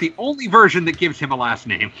 And that's the only version that gives him a last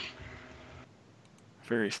name.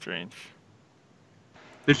 Very strange.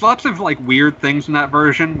 There's lots of, like, weird things in that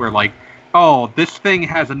version where, like, oh, this thing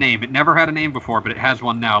has a name. It never had a name before, but it has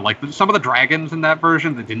one now. Like, some of the dragons in that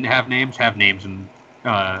version that didn't have names have names in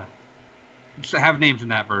that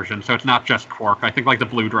version, so it's not just Quark. I think, like, the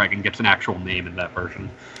blue dragon gets an actual name in that version.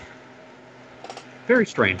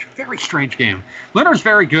 Very strange game. Lunar's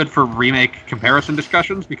very good for remake comparison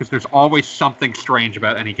discussions because there's always something strange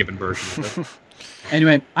about any given version of it.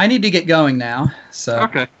 Anyway, I need to get going now. So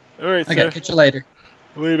Okay. All right, okay, catch you later.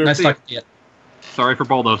 Later. Nice talking to you. Sorry for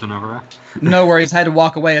bulldozing over that. No worries. I had to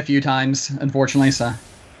walk away a few times, unfortunately. So,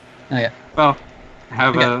 okay. Well,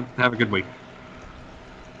 have a good week.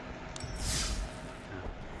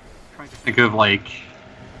 Trying to think of like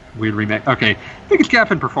weird remake. Okay, biggest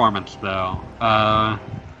gap in performance though. I'm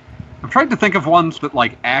trying to think of ones that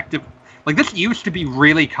like active. Like this used to be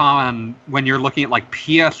really common when you're looking at like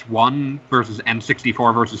PS1 versus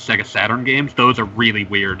N64 versus Sega Saturn games. Those are really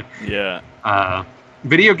weird. Yeah.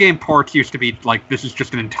 Video game ports used to be like, this is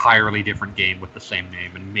just an entirely different game with the same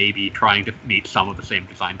name and maybe trying to meet some of the same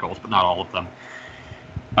design goals, but not all of them.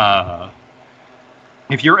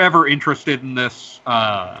 If you're ever interested in this,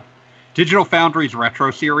 Digital Foundry's Retro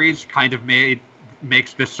series kind of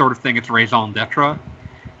makes this sort of thing its raison d'etre.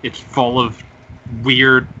 It's full of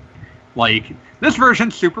weird, like, this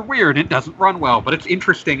version's super weird, it doesn't run well, but it's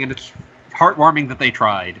interesting and it's heartwarming that they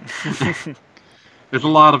tried. There's a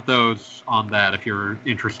lot of those on that if you're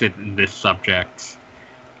interested in this subject.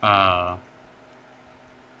 I'm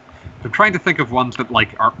trying to think of ones that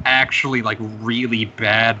like are actually like really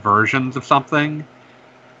bad versions of something.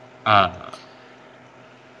 I'm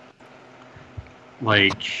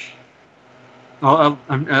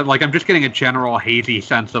just getting a general hazy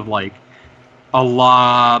sense of like a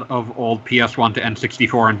lot of old PS1 to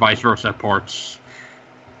N64 and vice versa ports.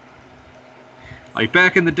 Like,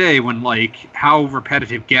 back in the day when, like, how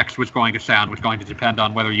repetitive Gex was going to sound was going to depend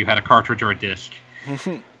on whether you had a cartridge or a disc.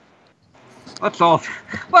 Let's all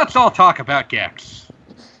talk about Gex.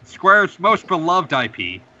 Square's most beloved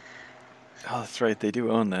IP. Oh, that's right. They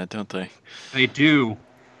do own that, don't they? They do.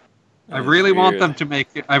 I That's really want weird.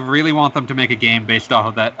 them to make a game based off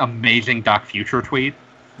of that amazing Doc Future tweet.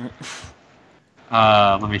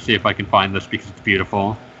 Let me see if I can find this because it's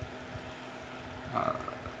beautiful.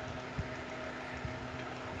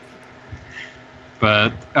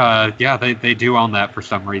 But yeah, they do own that for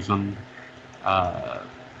some reason.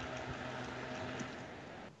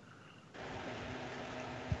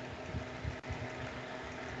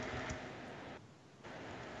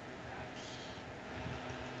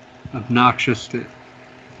 Obnoxious to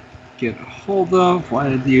get a hold of. Why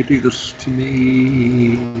did you do this to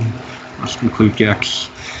me? Must include Gex.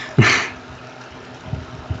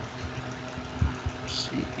 Let's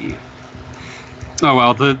see. Oh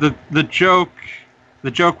well, the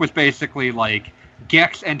joke was basically like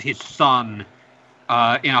Gex and his son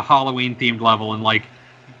in a Halloween themed level, and like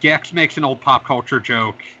Gex makes an old pop culture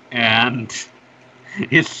joke and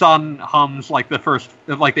his son hums like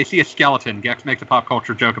they see a skeleton. Gex makes a pop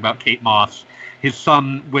culture joke about Kate Moss. His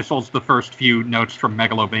son whistles the first few notes from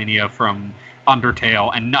Megalomania from Undertale,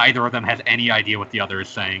 and neither of them has any idea what the other is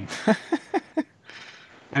saying.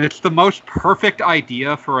 And it's the most perfect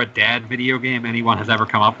idea for a dad video game anyone has ever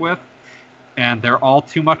come up with, and they're all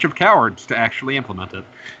too much of cowards to actually implement it.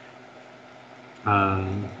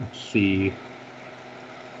 Let's see.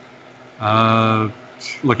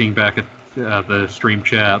 Looking back at the stream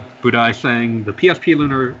chat, Budai saying the PSP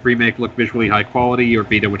Lunar remake looked visually high quality, or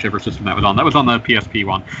Vita, whichever system that was on. That was on the PSP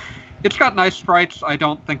one. It's got nice sprites. I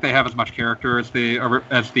don't think they have as much character as the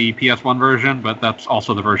PS1 version, but that's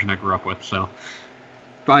also the version I grew up with, so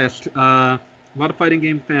biased. A lot of fighting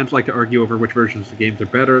game fans like to argue over which versions of the games are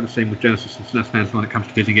better. The same with Genesis and SNES fans when it comes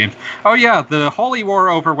to Disney games. Oh yeah, the holy war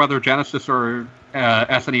over whether Genesis or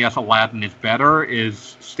SNES Aladdin is better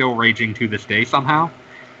is still raging to this day somehow.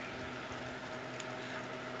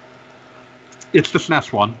 It's the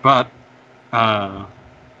SNES one, but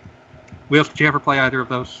Wheels, did you ever play either of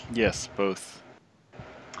those? Yes, both.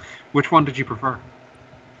 Which one did you prefer?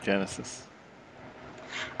 Genesis.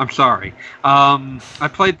 I'm sorry. I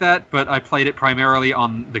played that, but I played it primarily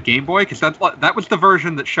on the Game Boy, because that was the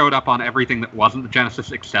version that showed up on everything that wasn't the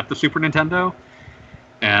Genesis except the Super Nintendo.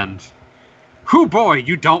 And, whoo boy,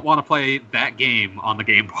 you don't want to play that game on the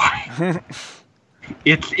Game Boy.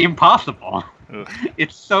 It's impossible. Ugh.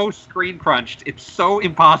 It's so screen crunched. It's so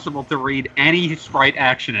impossible to read any sprite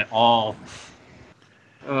action at all.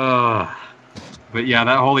 But yeah,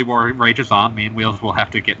 that holy war rages on. Me and Wheels will have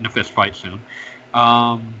to get in a fist fight soon.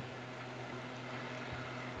 At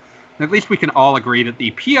least we can all agree that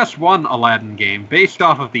the PS1 Aladdin game, based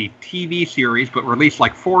off of the TV series, but released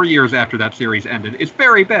like 4 years after that series ended, is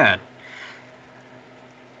very bad.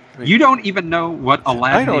 You don't even know what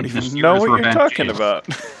Aladdin I don't in the even know Sears what Revenge you're talking is. about.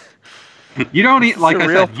 You don't like It's a I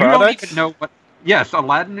real said, you don't product? even know what. Yes,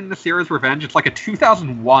 Aladdin in the Sears Revenge. It's like a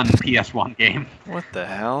 2001 PS1 game. What the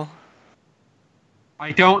hell?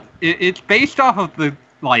 I don't. It's based off of the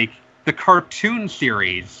cartoon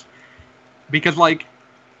series, because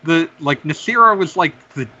Nasira was like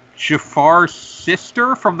the Jafar's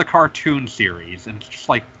sister from the cartoon series, and it's just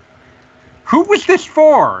like, who was this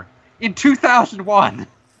for in 2001?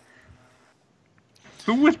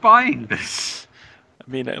 Who was buying this? I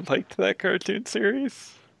mean, I liked that cartoon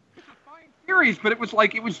series. It's a fine series, but it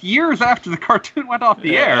was years after the cartoon went off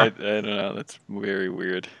the air. I don't know. That's very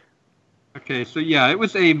weird. Okay, so yeah, it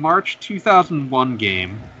was a March 2001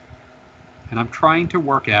 game, and I'm trying to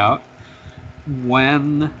work out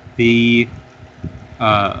when the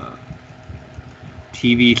TV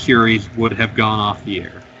series would have gone off the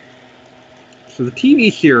air. So the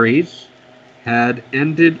TV series had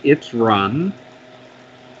ended its run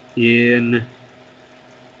in...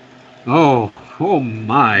 Oh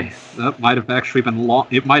my. That might have actually been long.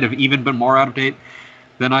 It might have even been more out of date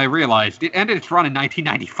than I realized. It ended its run in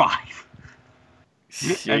 1995.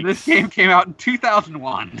 Yikes. And this game came out in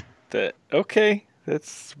 2001. Okay,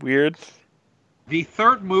 that's weird. The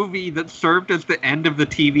third movie that served as the end of the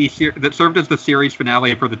TV series, that served as the series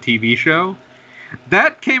finale for the TV show,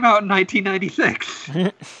 that came out in 1996.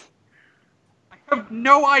 I have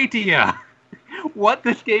no idea what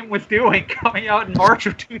this game was doing coming out in March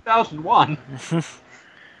of 2001.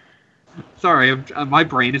 Sorry, my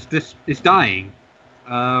brain is dying.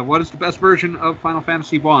 What is the best version of Final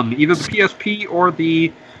Fantasy 1? Either the PSP or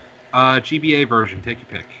the GBA version. Take your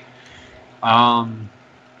pick.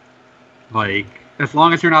 As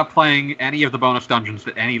long as you're not playing any of the bonus dungeons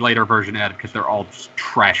that any later version added, because they're all just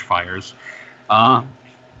trash fires.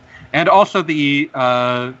 And also the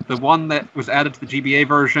one that was added to the GBA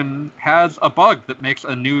version has a bug that makes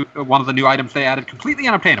one of the new items they added completely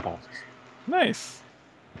unobtainable. Nice.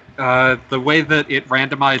 The way that it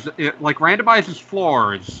randomizes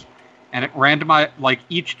floors, and it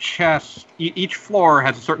each floor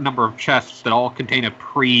has a certain number of chests that all contain a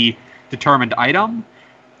predetermined item,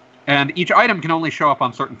 and each item can only show up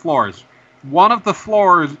on certain floors. One of the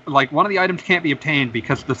floors, one of the items can't be obtained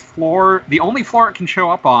because the only floor it can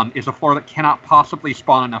show up on is a floor that cannot possibly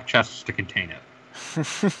spawn enough chests to contain it.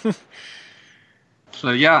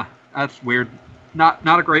 So yeah, that's weird. Not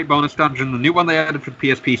a great bonus dungeon. The new one they added for the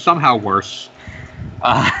PSP, somehow worse.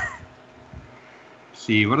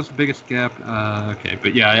 See, what is the biggest gap? Okay,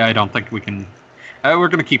 but yeah, I don't think we can... we're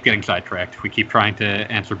going to keep getting sidetracked if we keep trying to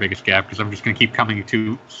answer biggest gap, because I'm just going to keep coming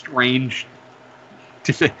to strange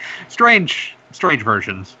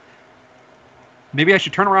versions. Maybe I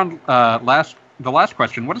should turn around the last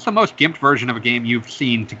question. What is the most gimped version of a game you've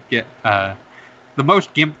seen to get... the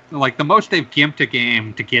most they've gimped a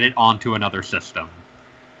game to get it onto another system.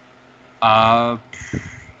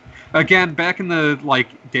 Again, back in the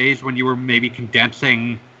days when you were maybe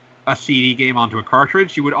condensing a CD game onto a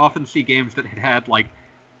cartridge, you would often see games that had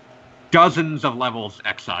dozens of levels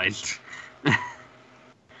excised.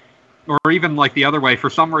 Or even the other way, for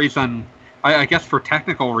some reason, I guess for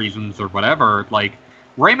technical reasons or whatever,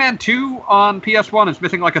 Rayman 2 on PS1 is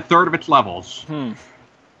missing a third of its levels.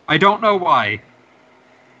 I don't know why.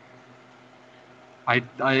 But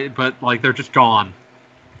they're just gone.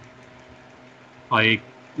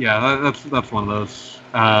 Yeah, that's one of those.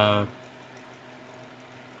 Let's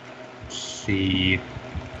see.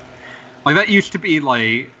 That used to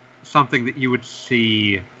be something that you would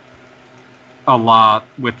see a lot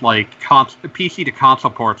with PC to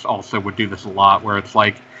console ports. Also would do this a lot, where it's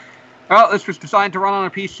well, this was designed to run on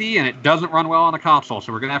a PC and it doesn't run well on a console,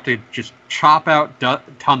 so we're gonna have to just chop out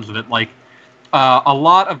tons of it. A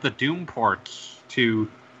lot of the Doom ports to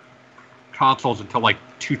consoles until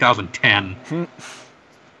 2010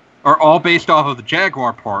 are all based off of the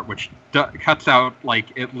Jaguar port, which cuts out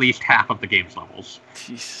at least half of the game's levels.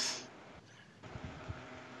 Jeez.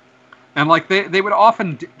 And they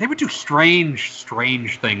would do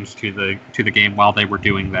strange things to the game while they were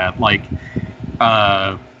doing that,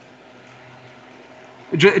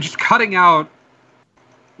 just cutting out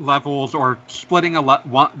levels or splitting what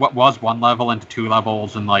was one level into two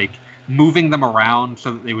levels and moving them around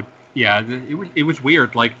so that they would. Yeah, it was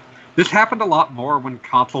weird. This happened a lot more when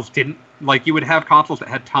consoles didn't you would have consoles that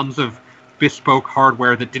had tons of bespoke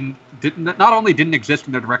hardware that not only didn't exist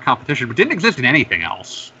in their direct competition, but didn't exist in anything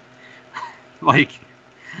else.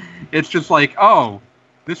 It's just oh,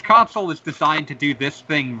 this console is designed to do this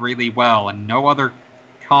thing really well, and no other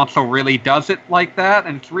console really does it like that,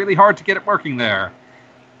 and it's really hard to get it working there.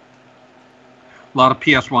 A lot of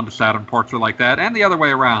PS1 to Saturn ports are like that, and the other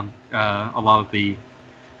way around. A lot of the...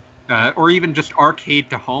 or even just arcade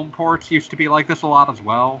to home ports used to be like this a lot as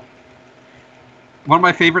well. One of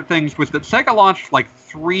my favorite things was that Sega launched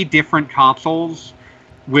 3 different consoles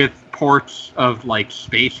with ports of like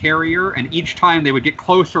Space Harrier, and each time they would get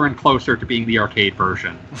closer and closer to being the arcade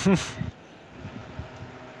version.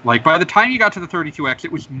 Like, by the time you got to the 32X,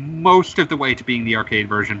 it was most of the way to being the arcade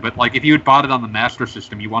version, but, like, if you had bought it on the Master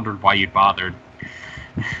System, you wondered why you'd bothered.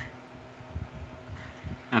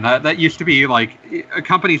 And that used to be, like,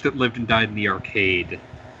 companies that lived and died in the arcade.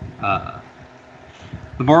 The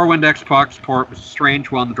Morrowind Xbox port was a strange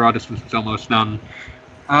one. The draw distance was almost none.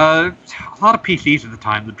 A lot of PCs at the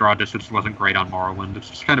time, the draw distance wasn't great on Morrowind. It's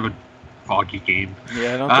just kind of a foggy game.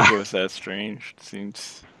 Yeah, I don't think it was that strange. It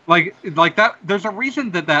seems... Like that. There's a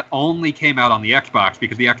reason that only came out on the Xbox,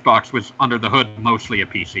 because the Xbox was under the hood mostly a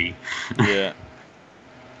PC. Yeah.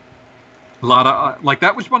 A lot of like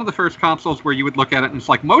that was one of the first consoles where you would look at it and it's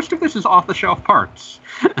like most of this is off-the-shelf parts.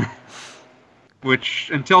 Which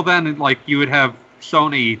until then, like you would have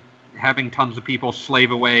Sony having tons of people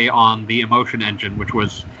slave away on the Emotion Engine, which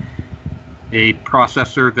was a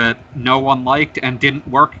processor that no one liked and didn't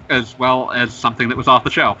work as well as something that was off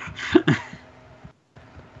the shelf.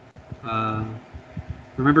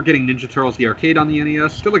 Remember getting Ninja Turtles the arcade on the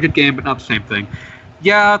NES? Still a good game, but not the same thing.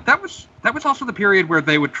 Yeah, that was also the period where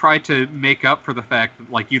they would try to make up for the fact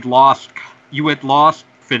that like you had lost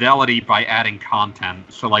fidelity by adding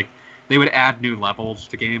content. So like they would add new levels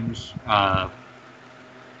to games.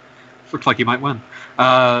 Looks like you might win.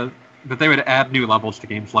 But they would add new levels to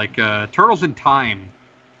games like Turtles in Time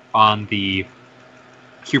on the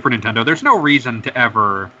Super Nintendo. There's no reason to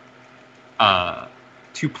ever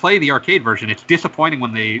to play the arcade version. It's disappointing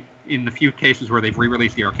when in the few cases where they've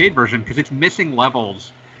re-released the arcade version, because it's missing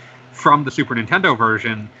levels from the Super Nintendo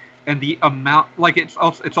version, and the amount, like it's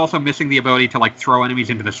also missing the ability to like throw enemies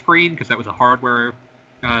into the screen, because that was a hardware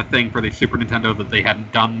thing for the Super Nintendo that they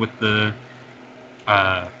hadn't done with the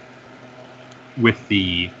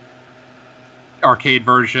arcade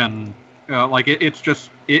version. Like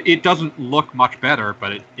it doesn't look much better,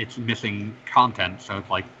 but it's missing content, so it's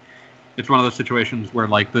like it's one of those situations where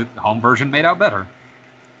like the home version made out better.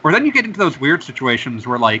 Or then you get into those weird situations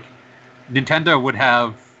where like Nintendo would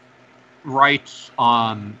have rights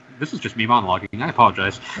on. This is just me monologuing. I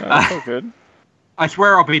apologize. That's all good. I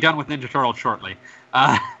swear I'll be done with Ninja Turtles shortly.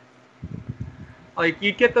 Like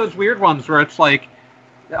you'd get those weird ones where it's like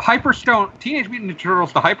Hyperstone, Teenage Mutant Ninja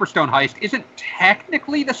Turtles: The Hyperstone Heist isn't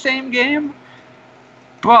technically the same game,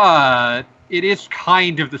 but it is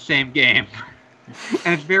kind of the same game.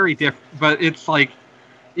 And it's very different, but it's like,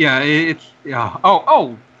 yeah, it's yeah.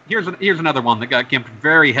 Oh, here's another one that got gimped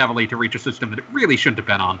very heavily to reach a system that it really shouldn't have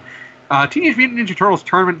been on. Teenage Mutant Ninja Turtles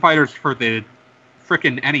Tournament Fighters for the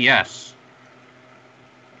frickin' NES.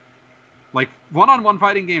 Like one-on-one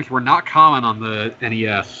fighting games were not common on the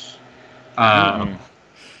NES, and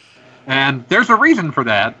there's a reason for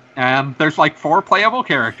that. And there's like 4 playable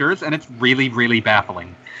characters, and it's really, really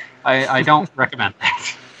baffling. I don't recommend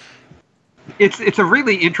that. It's a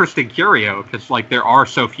really interesting curio, because like there are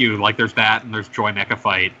so few. Like there's that, and there's Joy Mecha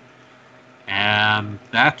Fight, and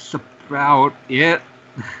that's about it.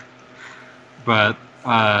 But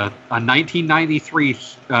a 1993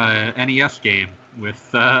 NES game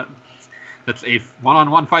with that's a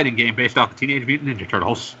one-on-one fighting game based off the Teenage Mutant Ninja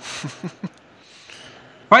Turtles.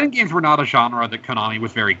 Fighting games were not a genre that Konami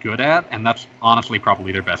was very good at, and that's honestly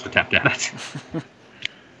probably their best attempt at it.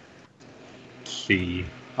 Let's see.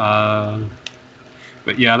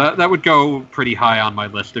 But yeah, that would go pretty high on my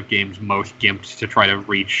list of games most gimped to try to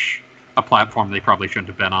reach a platform they probably shouldn't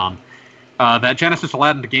have been on. That Genesis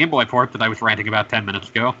Aladdin to Game Boy port that I was ranting about 10 minutes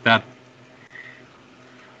ago, that...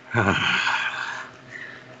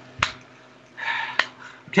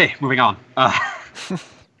 Okay, moving on. I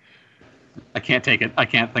can't take it. I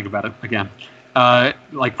can't think about it again.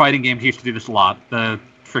 Like, fighting games used to do this a lot. The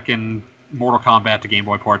frickin' Mortal Kombat to Game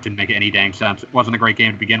Boy port didn't make any dang sense. It wasn't a great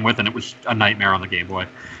game to begin with, and it was a nightmare on the Game Boy.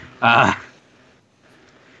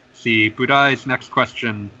 See, Budai's next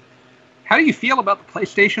question. How do you feel about the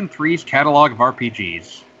PlayStation 3's catalog of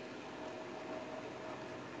RPGs?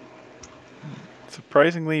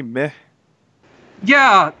 Surprisingly meh.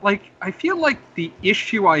 Yeah, like, I feel like the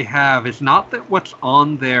issue I have is not that what's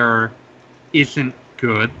on there isn't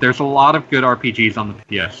good. There's a lot of good RPGs on the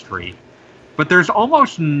PS3. But there's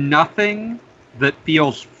almost nothing that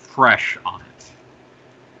feels fresh on it.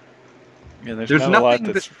 Yeah, there's not a lot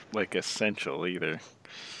that's like essential either.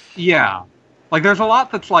 Yeah. Like, there's a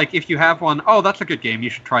lot that's like, if you have one, oh, that's a good game, you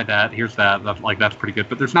should try that, here's that, that's pretty good.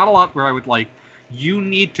 But there's not a lot where I would like, you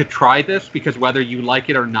need to try this, because whether you like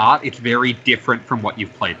it or not, it's very different from what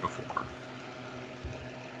you've played before.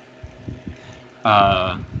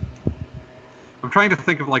 I'm trying to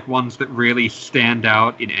think of like ones that really stand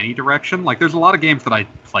out in any direction. Like, there's a lot of games that I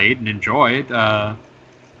played and enjoyed.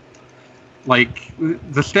 like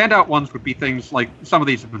the standout ones would be things like some of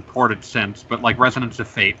these have been ported since, but like Resonance of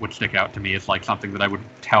Fate would stick out to me as like something that I would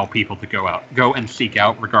tell people to go and seek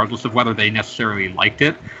out, regardless of whether they necessarily liked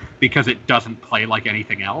it, because it doesn't play like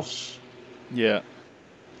anything else. Yeah.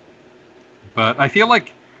 But I feel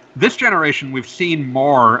like this generation we've seen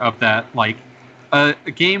more of that, like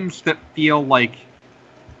games that feel like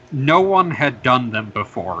no one had done them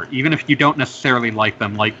before, even if you don't necessarily like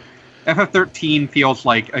them. Like FF13 feels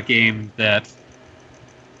like a game that,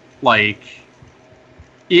 like,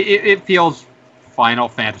 it feels Final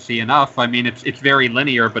Fantasy enough. I mean, it's very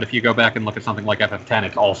linear, but if you go back and look at something like FF10,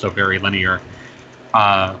 it's also very linear.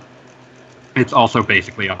 It's also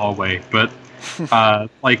basically a hallway, but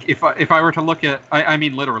like if I were to look at, I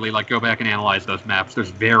mean literally, like, go back and analyze those maps, there's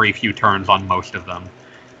very few turns on most of them.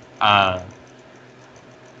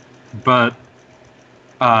 But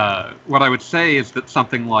what I would say is that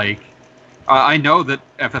something like, I know that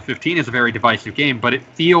FF15 is a very divisive game, but it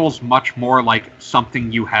feels much more like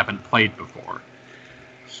something you haven't played before.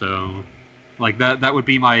 So, like, that would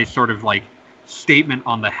be my sort of, like, statement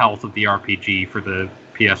on the health of the RPG for the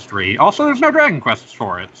PS3. Also, there's no Dragon Quests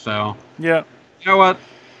for it, so... Yeah. You know what?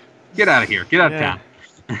 Get out of here. Get out of town.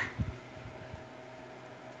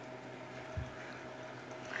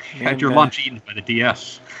 Had your lunch eaten by the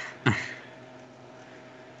DS. Yeah,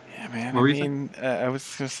 man. I mean, I was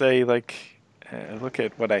going to say, like, look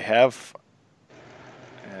at what I have,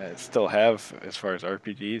 still have as far as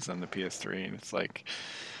RPGs on the PS3, and it's like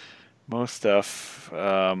most stuff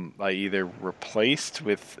I either replaced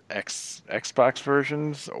with Xbox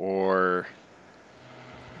versions or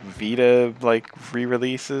Vita, like,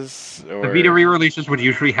 re-releases. Or... The Vita re-releases would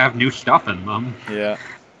usually have new stuff in them. Yeah.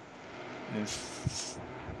 It's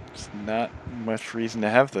not much reason to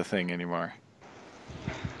have the thing anymore.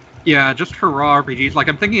 Yeah, just for raw RPGs. Like,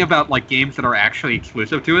 I'm thinking about, like, games that are actually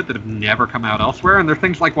exclusive to it that have never come out elsewhere, and they're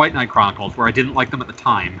things like White Knight Chronicles, where I didn't like them at the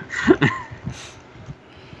time.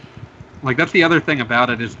 Like, that's the other thing about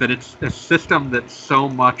it, is that it's a system that so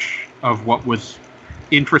much of what was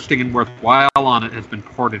interesting and worthwhile on it has been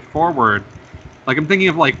ported forward. Like, I'm thinking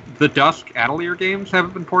of, like, the Dusk Atelier games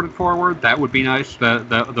haven't been ported forward. That would be nice.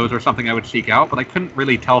 Those are something I would seek out, but I couldn't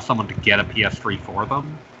really tell someone to get a PS3 for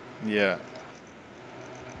them. Yeah.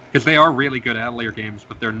 Because they are really good Atelier games,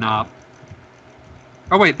 but they're not...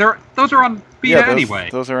 Oh, wait, those are on Vita anyway.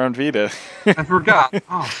 Those are on Vita. I forgot.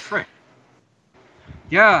 Oh, frick.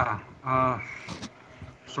 Yeah.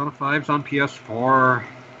 Persona 5's on PS4.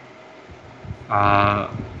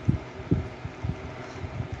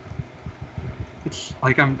 It's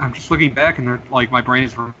like I'm just looking back, and they're like, my brain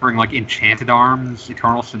is remembering, like, Enchanted Arms,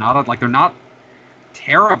 Eternal Sonata. Like, they're not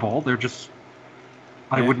terrible. They're just...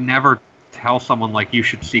 I would never tell someone, like, you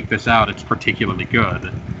should seek this out. It's particularly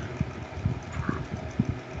good.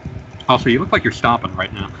 Also, you look like you're stomping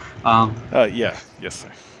right now. Yeah. Yes,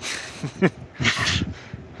 sir.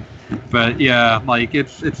 But yeah, like,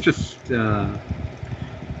 it's just Dark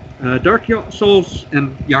Souls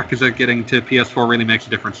and Yakuza getting to PS4 really makes a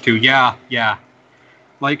difference too. Yeah.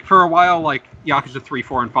 Like, for a while, like, Yakuza 3,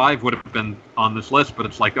 4, and 5 would have been on this list, but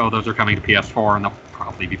it's like, oh, those are coming to PS4, and they'll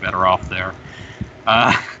probably be better off there.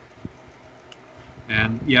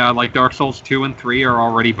 And yeah, like, Dark Souls 2 and 3 are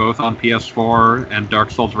already both on PS4, and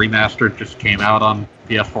Dark Souls Remastered just came out on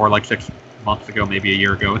PS4 like 6 months ago, maybe a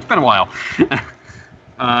year ago. It's been a while.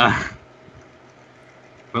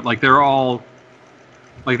 But, like, they're all...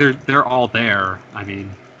 Like, they're all there. I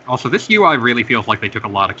mean, also, this UI really feels like they took a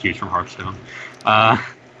lot of cues from Hearthstone.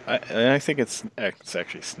 I think it's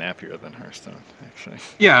actually snappier than Hearthstone, actually.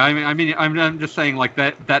 Yeah, I mean, I'm just saying, like,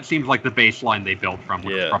 that seems like the baseline they built from,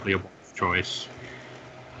 which is probably a bold choice.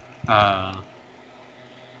 But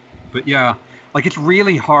yeah, like, it's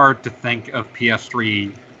really hard to think of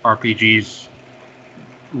PS3 RPGs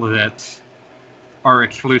that are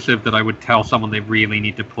exclusive that I would tell someone they really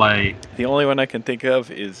need to play. The only one I can think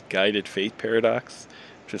of is Guided Fate Paradox,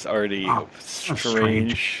 which is already a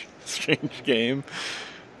strange game.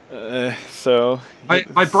 So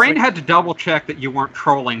my brain had to double check that you weren't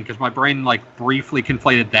trolling, because my brain, like, briefly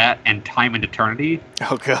conflated that and Time and Eternity.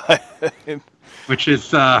 Oh god. Which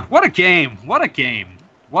is what a game! What a game!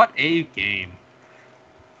 What a game!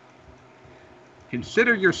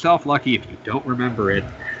 Consider yourself lucky if you don't remember it.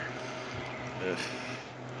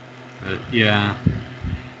 Yeah.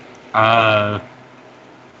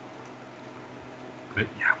 But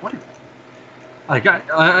yeah, what?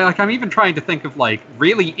 I'm even trying to think of, like,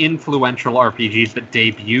 really influential RPGs that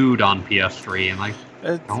debuted on PS3, and, like,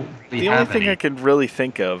 don't really the only thing any. I can really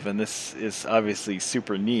think of, and this is obviously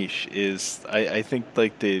super niche, is I think,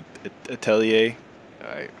 like, the Atelier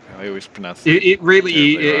I always pronounce it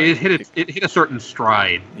really terribly it hit a certain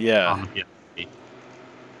stride. Yeah. On the PSP.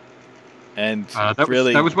 And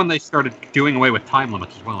that was when they started doing away with time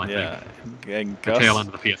limits as well. I think. And the tail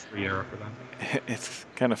end of the PS3 era for them. It's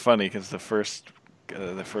kind of funny because the first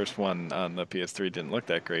one on the PS3 didn't look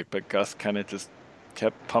that great, but Gus kind of just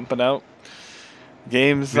kept pumping out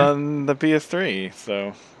games on the PS3.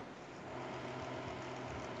 So.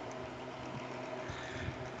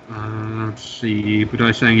 Let's see.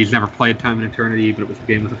 Budai saying he's never played Time and Eternity, but it was a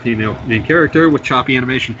game with a female main character with choppy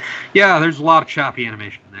animation. Yeah, there's a lot of choppy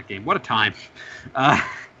animation in that game. What a time.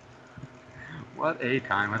 What a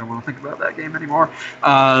time. I don't want to think about that game anymore.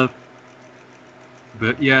 But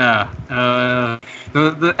yeah,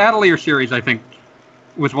 the Atelier series, I think,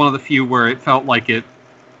 was one of the few where it felt like it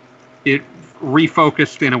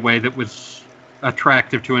refocused in a way that was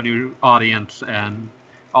attractive to a new audience. And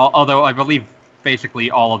although I believe basically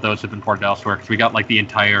all of those have been ported elsewhere, because we got like the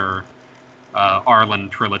entire Arlen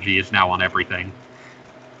trilogy is now on everything,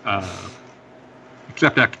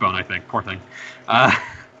 except X-Bone, I think. Poor thing.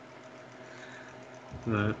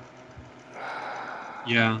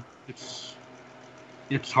 Yeah,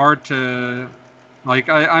 it's hard to like.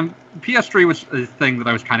 I'm PS3 was a thing that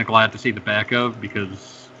I was kind of glad to see the back of,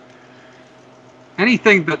 because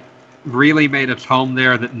anything that really made its home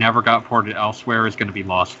there that never got ported elsewhere is going to be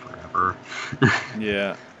lost forever.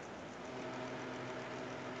 Yeah.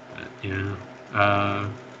 Yeah.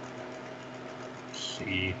 Let's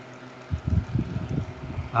see.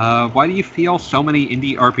 Why do you feel so many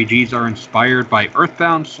indie RPGs are inspired by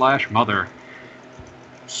Earthbound/Mother?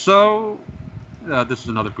 So, this is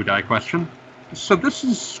another Budai question. So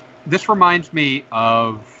this reminds me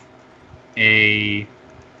of a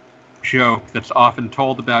joke that's often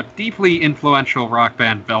told about deeply influential rock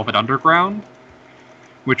band Velvet Underground,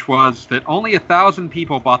 which was that only 1,000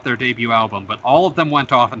 people bought their debut album, but all of them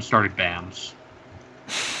went off and started bands.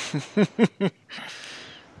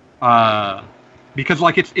 Because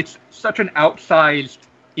like it's such an outsized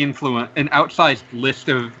list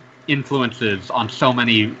of influences on so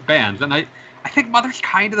many bands, and I think Mother's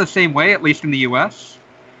kind of the same way, at least in the US,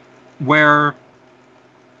 where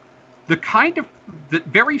that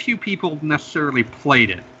very few people necessarily played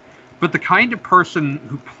it, but the kind of person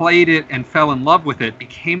who played it and fell in love with it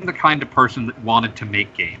became the kind of person that wanted to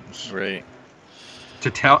make games. Right.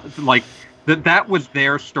 To tell, like, that was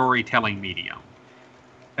their storytelling medium.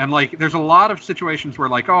 And, like, there's a lot of situations where,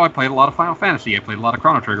 like, oh, I played a lot of Final Fantasy, I played a lot of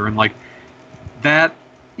Chrono Trigger, and, like, that,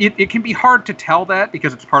 it can be hard to tell that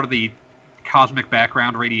because it's part of the cosmic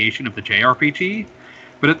background radiation of the JRPG.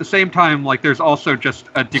 But at the same time, like, there's also just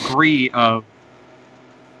a degree of,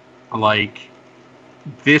 like,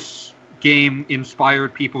 this game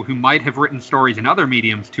inspired people who might have written stories in other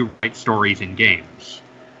mediums to write stories in games.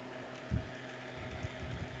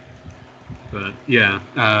 But yeah,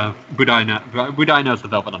 Budai knows the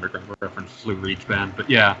Velvet Underground reference, Lou Reed's band. But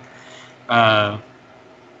yeah,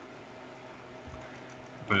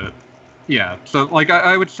 so like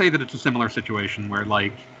I would say that it's a similar situation where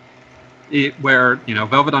like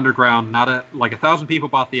Velvet Underground, 1,000 people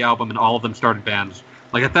bought the album and all of them started bands.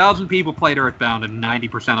 Like 1,000 people played Earthbound and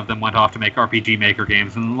 90% of them went off to make RPG Maker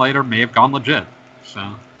games and later may have gone legit.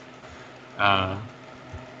 So,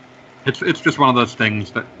 it's just one of those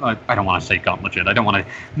things that I don't want to say gone legit. I don't want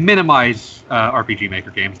to minimize RPG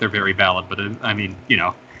Maker games. They're very valid, but I mean,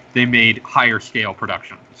 they made higher scale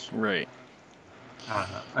productions. Right.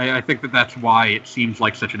 I think that's why it seems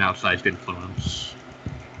like such an outsized influence.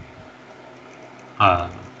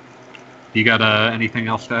 You got anything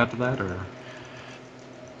else to add to that, or?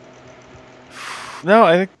 No,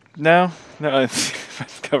 I think no, it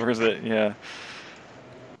covers it. Yeah.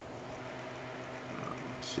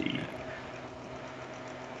 Let's see.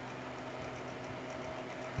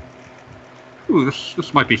 Ooh,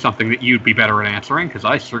 this might be something that you'd be better at answering, because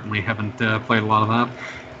I certainly haven't played a lot of that.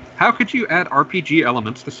 How could you add RPG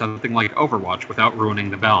elements to something like Overwatch without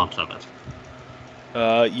ruining the balance of it?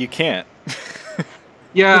 You can't.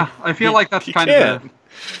 Yeah, I feel like that's kind of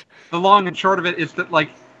the long and short of it is that,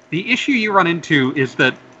 like, the issue you run into is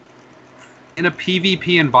that in a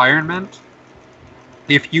PvP environment,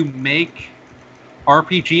 if you make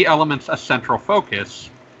RPG elements a central focus,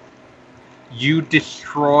 you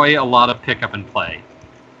destroy a lot of pickup and play.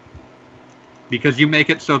 Because you make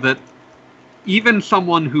it so that even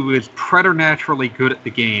someone who is preternaturally good at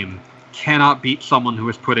the game cannot beat someone who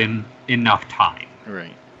has put in enough time.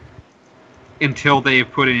 Right. Until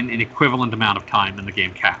they've put in an equivalent amount of time and the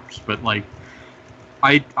game caps. But, like,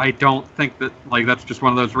 I don't think that, like, that's just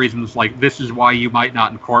one of those reasons, like, this is why you might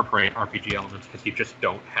not incorporate RPG elements, because you just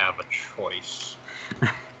don't have a choice.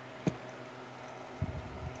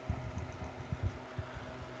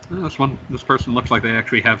 This person looks like they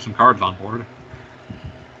actually have some cards on board.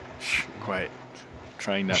 Quiet.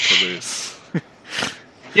 Trying not to lose.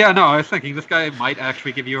 Yeah, no, I was thinking this guy might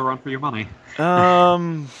actually give you a run for your money.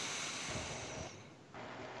 I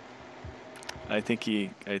think he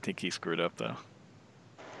screwed up though.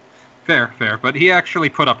 Fair, but he actually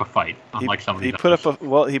put up a fight, unlike some of these. He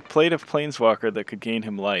played a planeswalker that could gain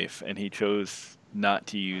him life, and he chose not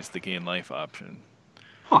to use the gain life option.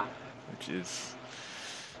 Huh. Which is,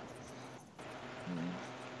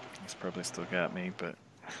 he's probably still got me, but.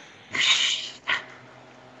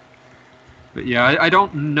 But yeah, I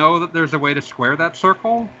don't know that there's a way to square that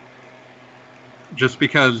circle. Just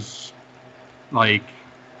because, like,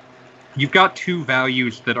 you've got two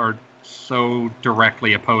values that are so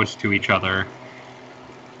directly opposed to each other.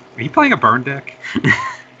 Are you playing a burn deck?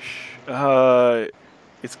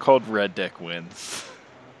 It's called Red Deck Wins.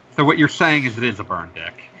 So what you're saying is it is a burn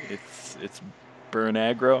deck. It's burn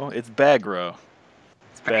aggro. It's Bagro.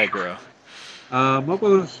 It's Bagro.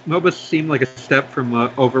 MOBAs seem like a step from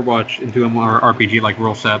Overwatch into a more RPG-like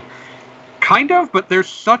rule set. Kind of, but there's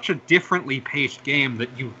such a differently paced game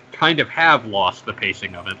that you kind of have lost the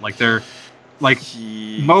pacing of it. Like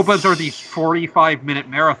Jeez. MOBAs are these 45-minute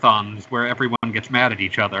marathons where everyone gets mad at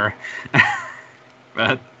each other.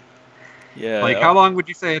 But yeah, like, how long would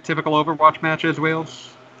you say a typical Overwatch match is, Wales?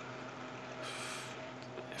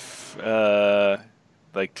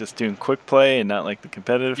 Like just doing quick play and not like the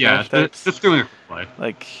competitive match types? Just doing a quick play.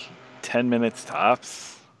 Like 10 minutes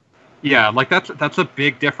tops. Yeah, like that's a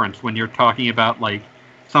big difference when you're talking about like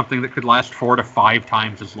something that could last 4 to 5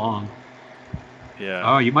 times as long. Yeah.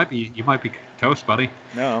 Oh, you might be toast, buddy.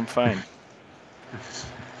 No, I'm fine.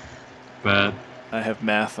 But I have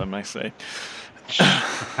math on my side.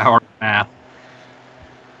 Power math.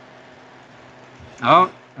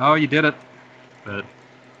 Oh, you did it. But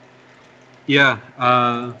yeah,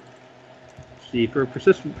 see, for a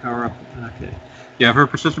persistent power up. Okay. Yeah, for a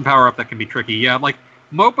persistent power up that can be tricky. Yeah, like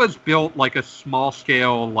MOBA's built like a small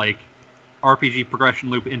scale like RPG progression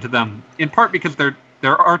loop into them, in part because they're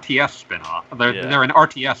RTS spin-off. They're an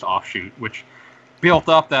RTS offshoot, which built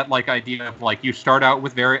up that like idea of like you start out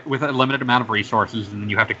with a limited amount of resources, and then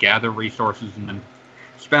you have to gather resources and then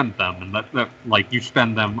spend them, and that like you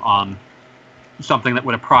spend them on something that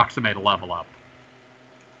would approximate a level up.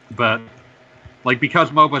 But like because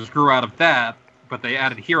MOBAs grew out of that, but they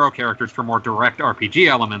added hero characters for more direct RPG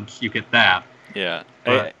elements, you get that. Yeah,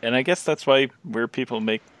 and I guess that's where people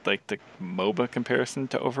make like the MOBA comparison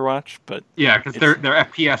to Overwatch, but yeah, because they're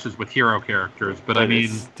FPSs with hero characters. But I mean,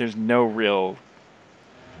 there's no real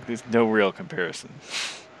comparison.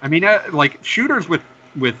 I mean, like shooters with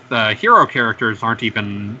hero characters aren't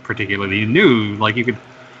even particularly new. Like you could,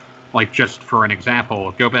 like just for an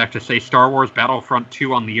example, go back to say Star Wars Battlefront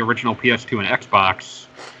 2 on the original PS2 and Xbox.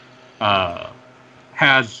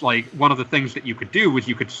 Has like one of the things that you could do was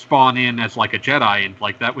you could spawn in as like a Jedi, and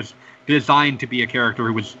like that was designed to be a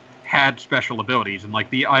character who had special abilities, and like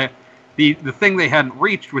the thing they hadn't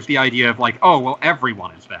reached was the idea of like, oh well,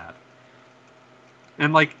 everyone is that,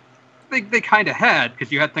 and like they kind of had,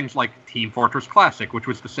 because you had things like Team Fortress Classic, which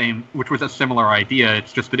was a similar idea.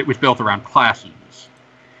 It's just that it was built around classes,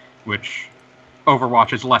 which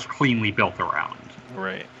Overwatch is less cleanly built around.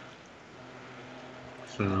 Right.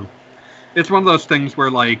 So it's one of those things where,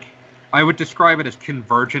 like, I would describe it as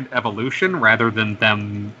convergent evolution rather than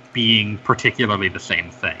them being particularly the same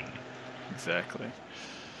thing. Exactly.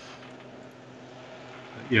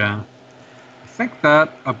 Yeah. I think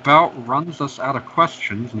that about runs us out of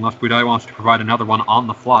questions, unless Budai wants to provide another one on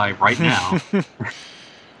the fly right now.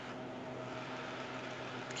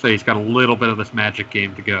 So he's got a little bit of this Magic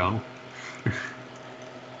game to go.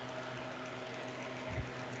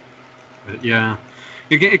 But yeah.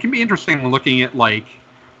 It can be interesting looking at, like,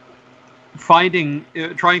 trying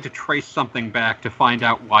to trace something back to find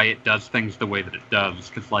out why it does things the way that it does.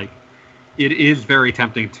 Because, like, it is very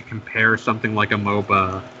tempting to compare something like a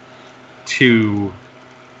MOBA to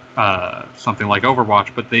something like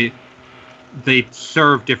Overwatch, but they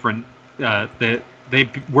serve different. They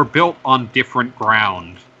were built on different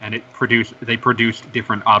ground, and they produced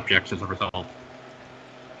different objects as a result.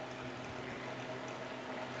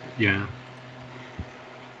 Yeah.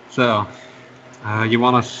 So, you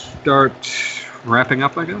want to start wrapping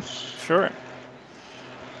up, I guess? Sure.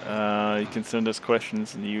 You can send us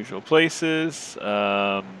questions in the usual places.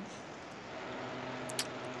 You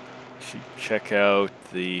should check out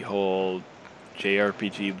the whole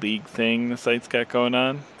JRPG League thing the site's got going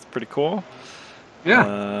on. It's pretty cool.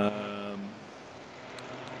 Yeah.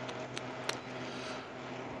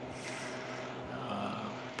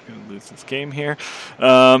 I'm going to lose this game here.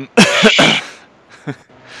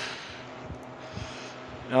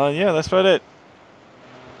 Yeah, that's about it.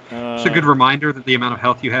 It's a good reminder that the amount of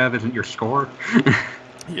health you have isn't your score.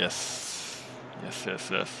 Yes. What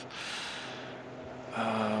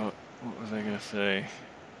was I gonna say?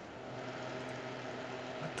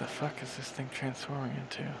 What the fuck is this thing transforming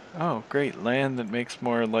into? Oh, great. Land that makes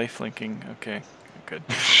more life linking. Okay, good.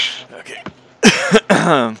 Okay.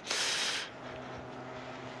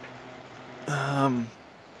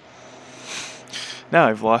 Now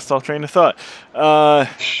I've lost all train of thought.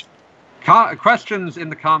 Questions in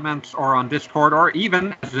the comments or on Discord, or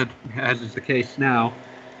even, as is the case now,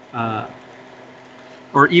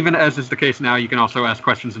 you can also ask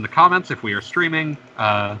questions in the comments if we are streaming.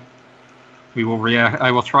 We will react.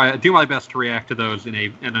 I will do my best to react to those in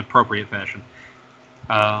an appropriate fashion.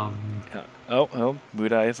 Budai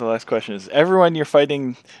is the last question. Is everyone you're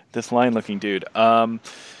fighting this line-looking dude? I'm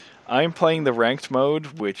playing the ranked mode,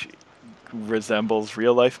 which resembles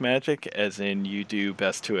real-life Magic, as in you do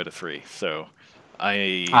best 2 out of 3. So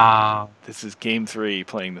this is game 3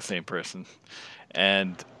 playing the same person.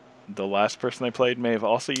 And the last person I played may have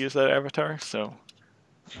also used that avatar, so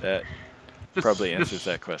that probably answers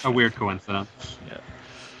that question. A weird coincidence.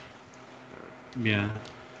 Yeah.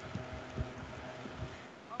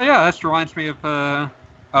 Oh, yeah, this reminds me of a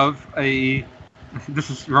way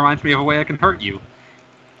I can hurt you.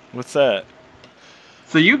 What's that?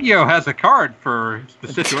 So Yu-Gi-Oh! Has a card for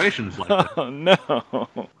the situations like that. Oh, no.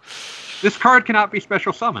 This card cannot be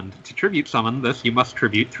special summoned. To tribute summon this, you must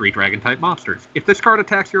tribute 3 Dragon-type monsters. If this card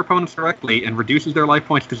attacks your opponents directly and reduces their life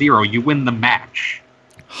points to 0, you win the match.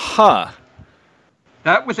 Huh.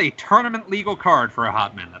 That was a tournament-legal card for a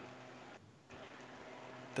hot minute.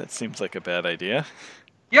 That seems like a bad idea.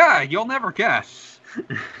 Yeah, you'll never guess.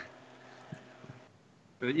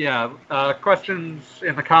 But yeah, questions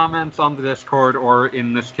in the comments on the Discord, or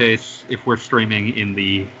in this case, if we're streaming, in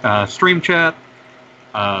the stream chat.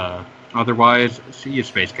 Otherwise, see you,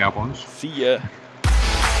 Space Cowboys. See ya.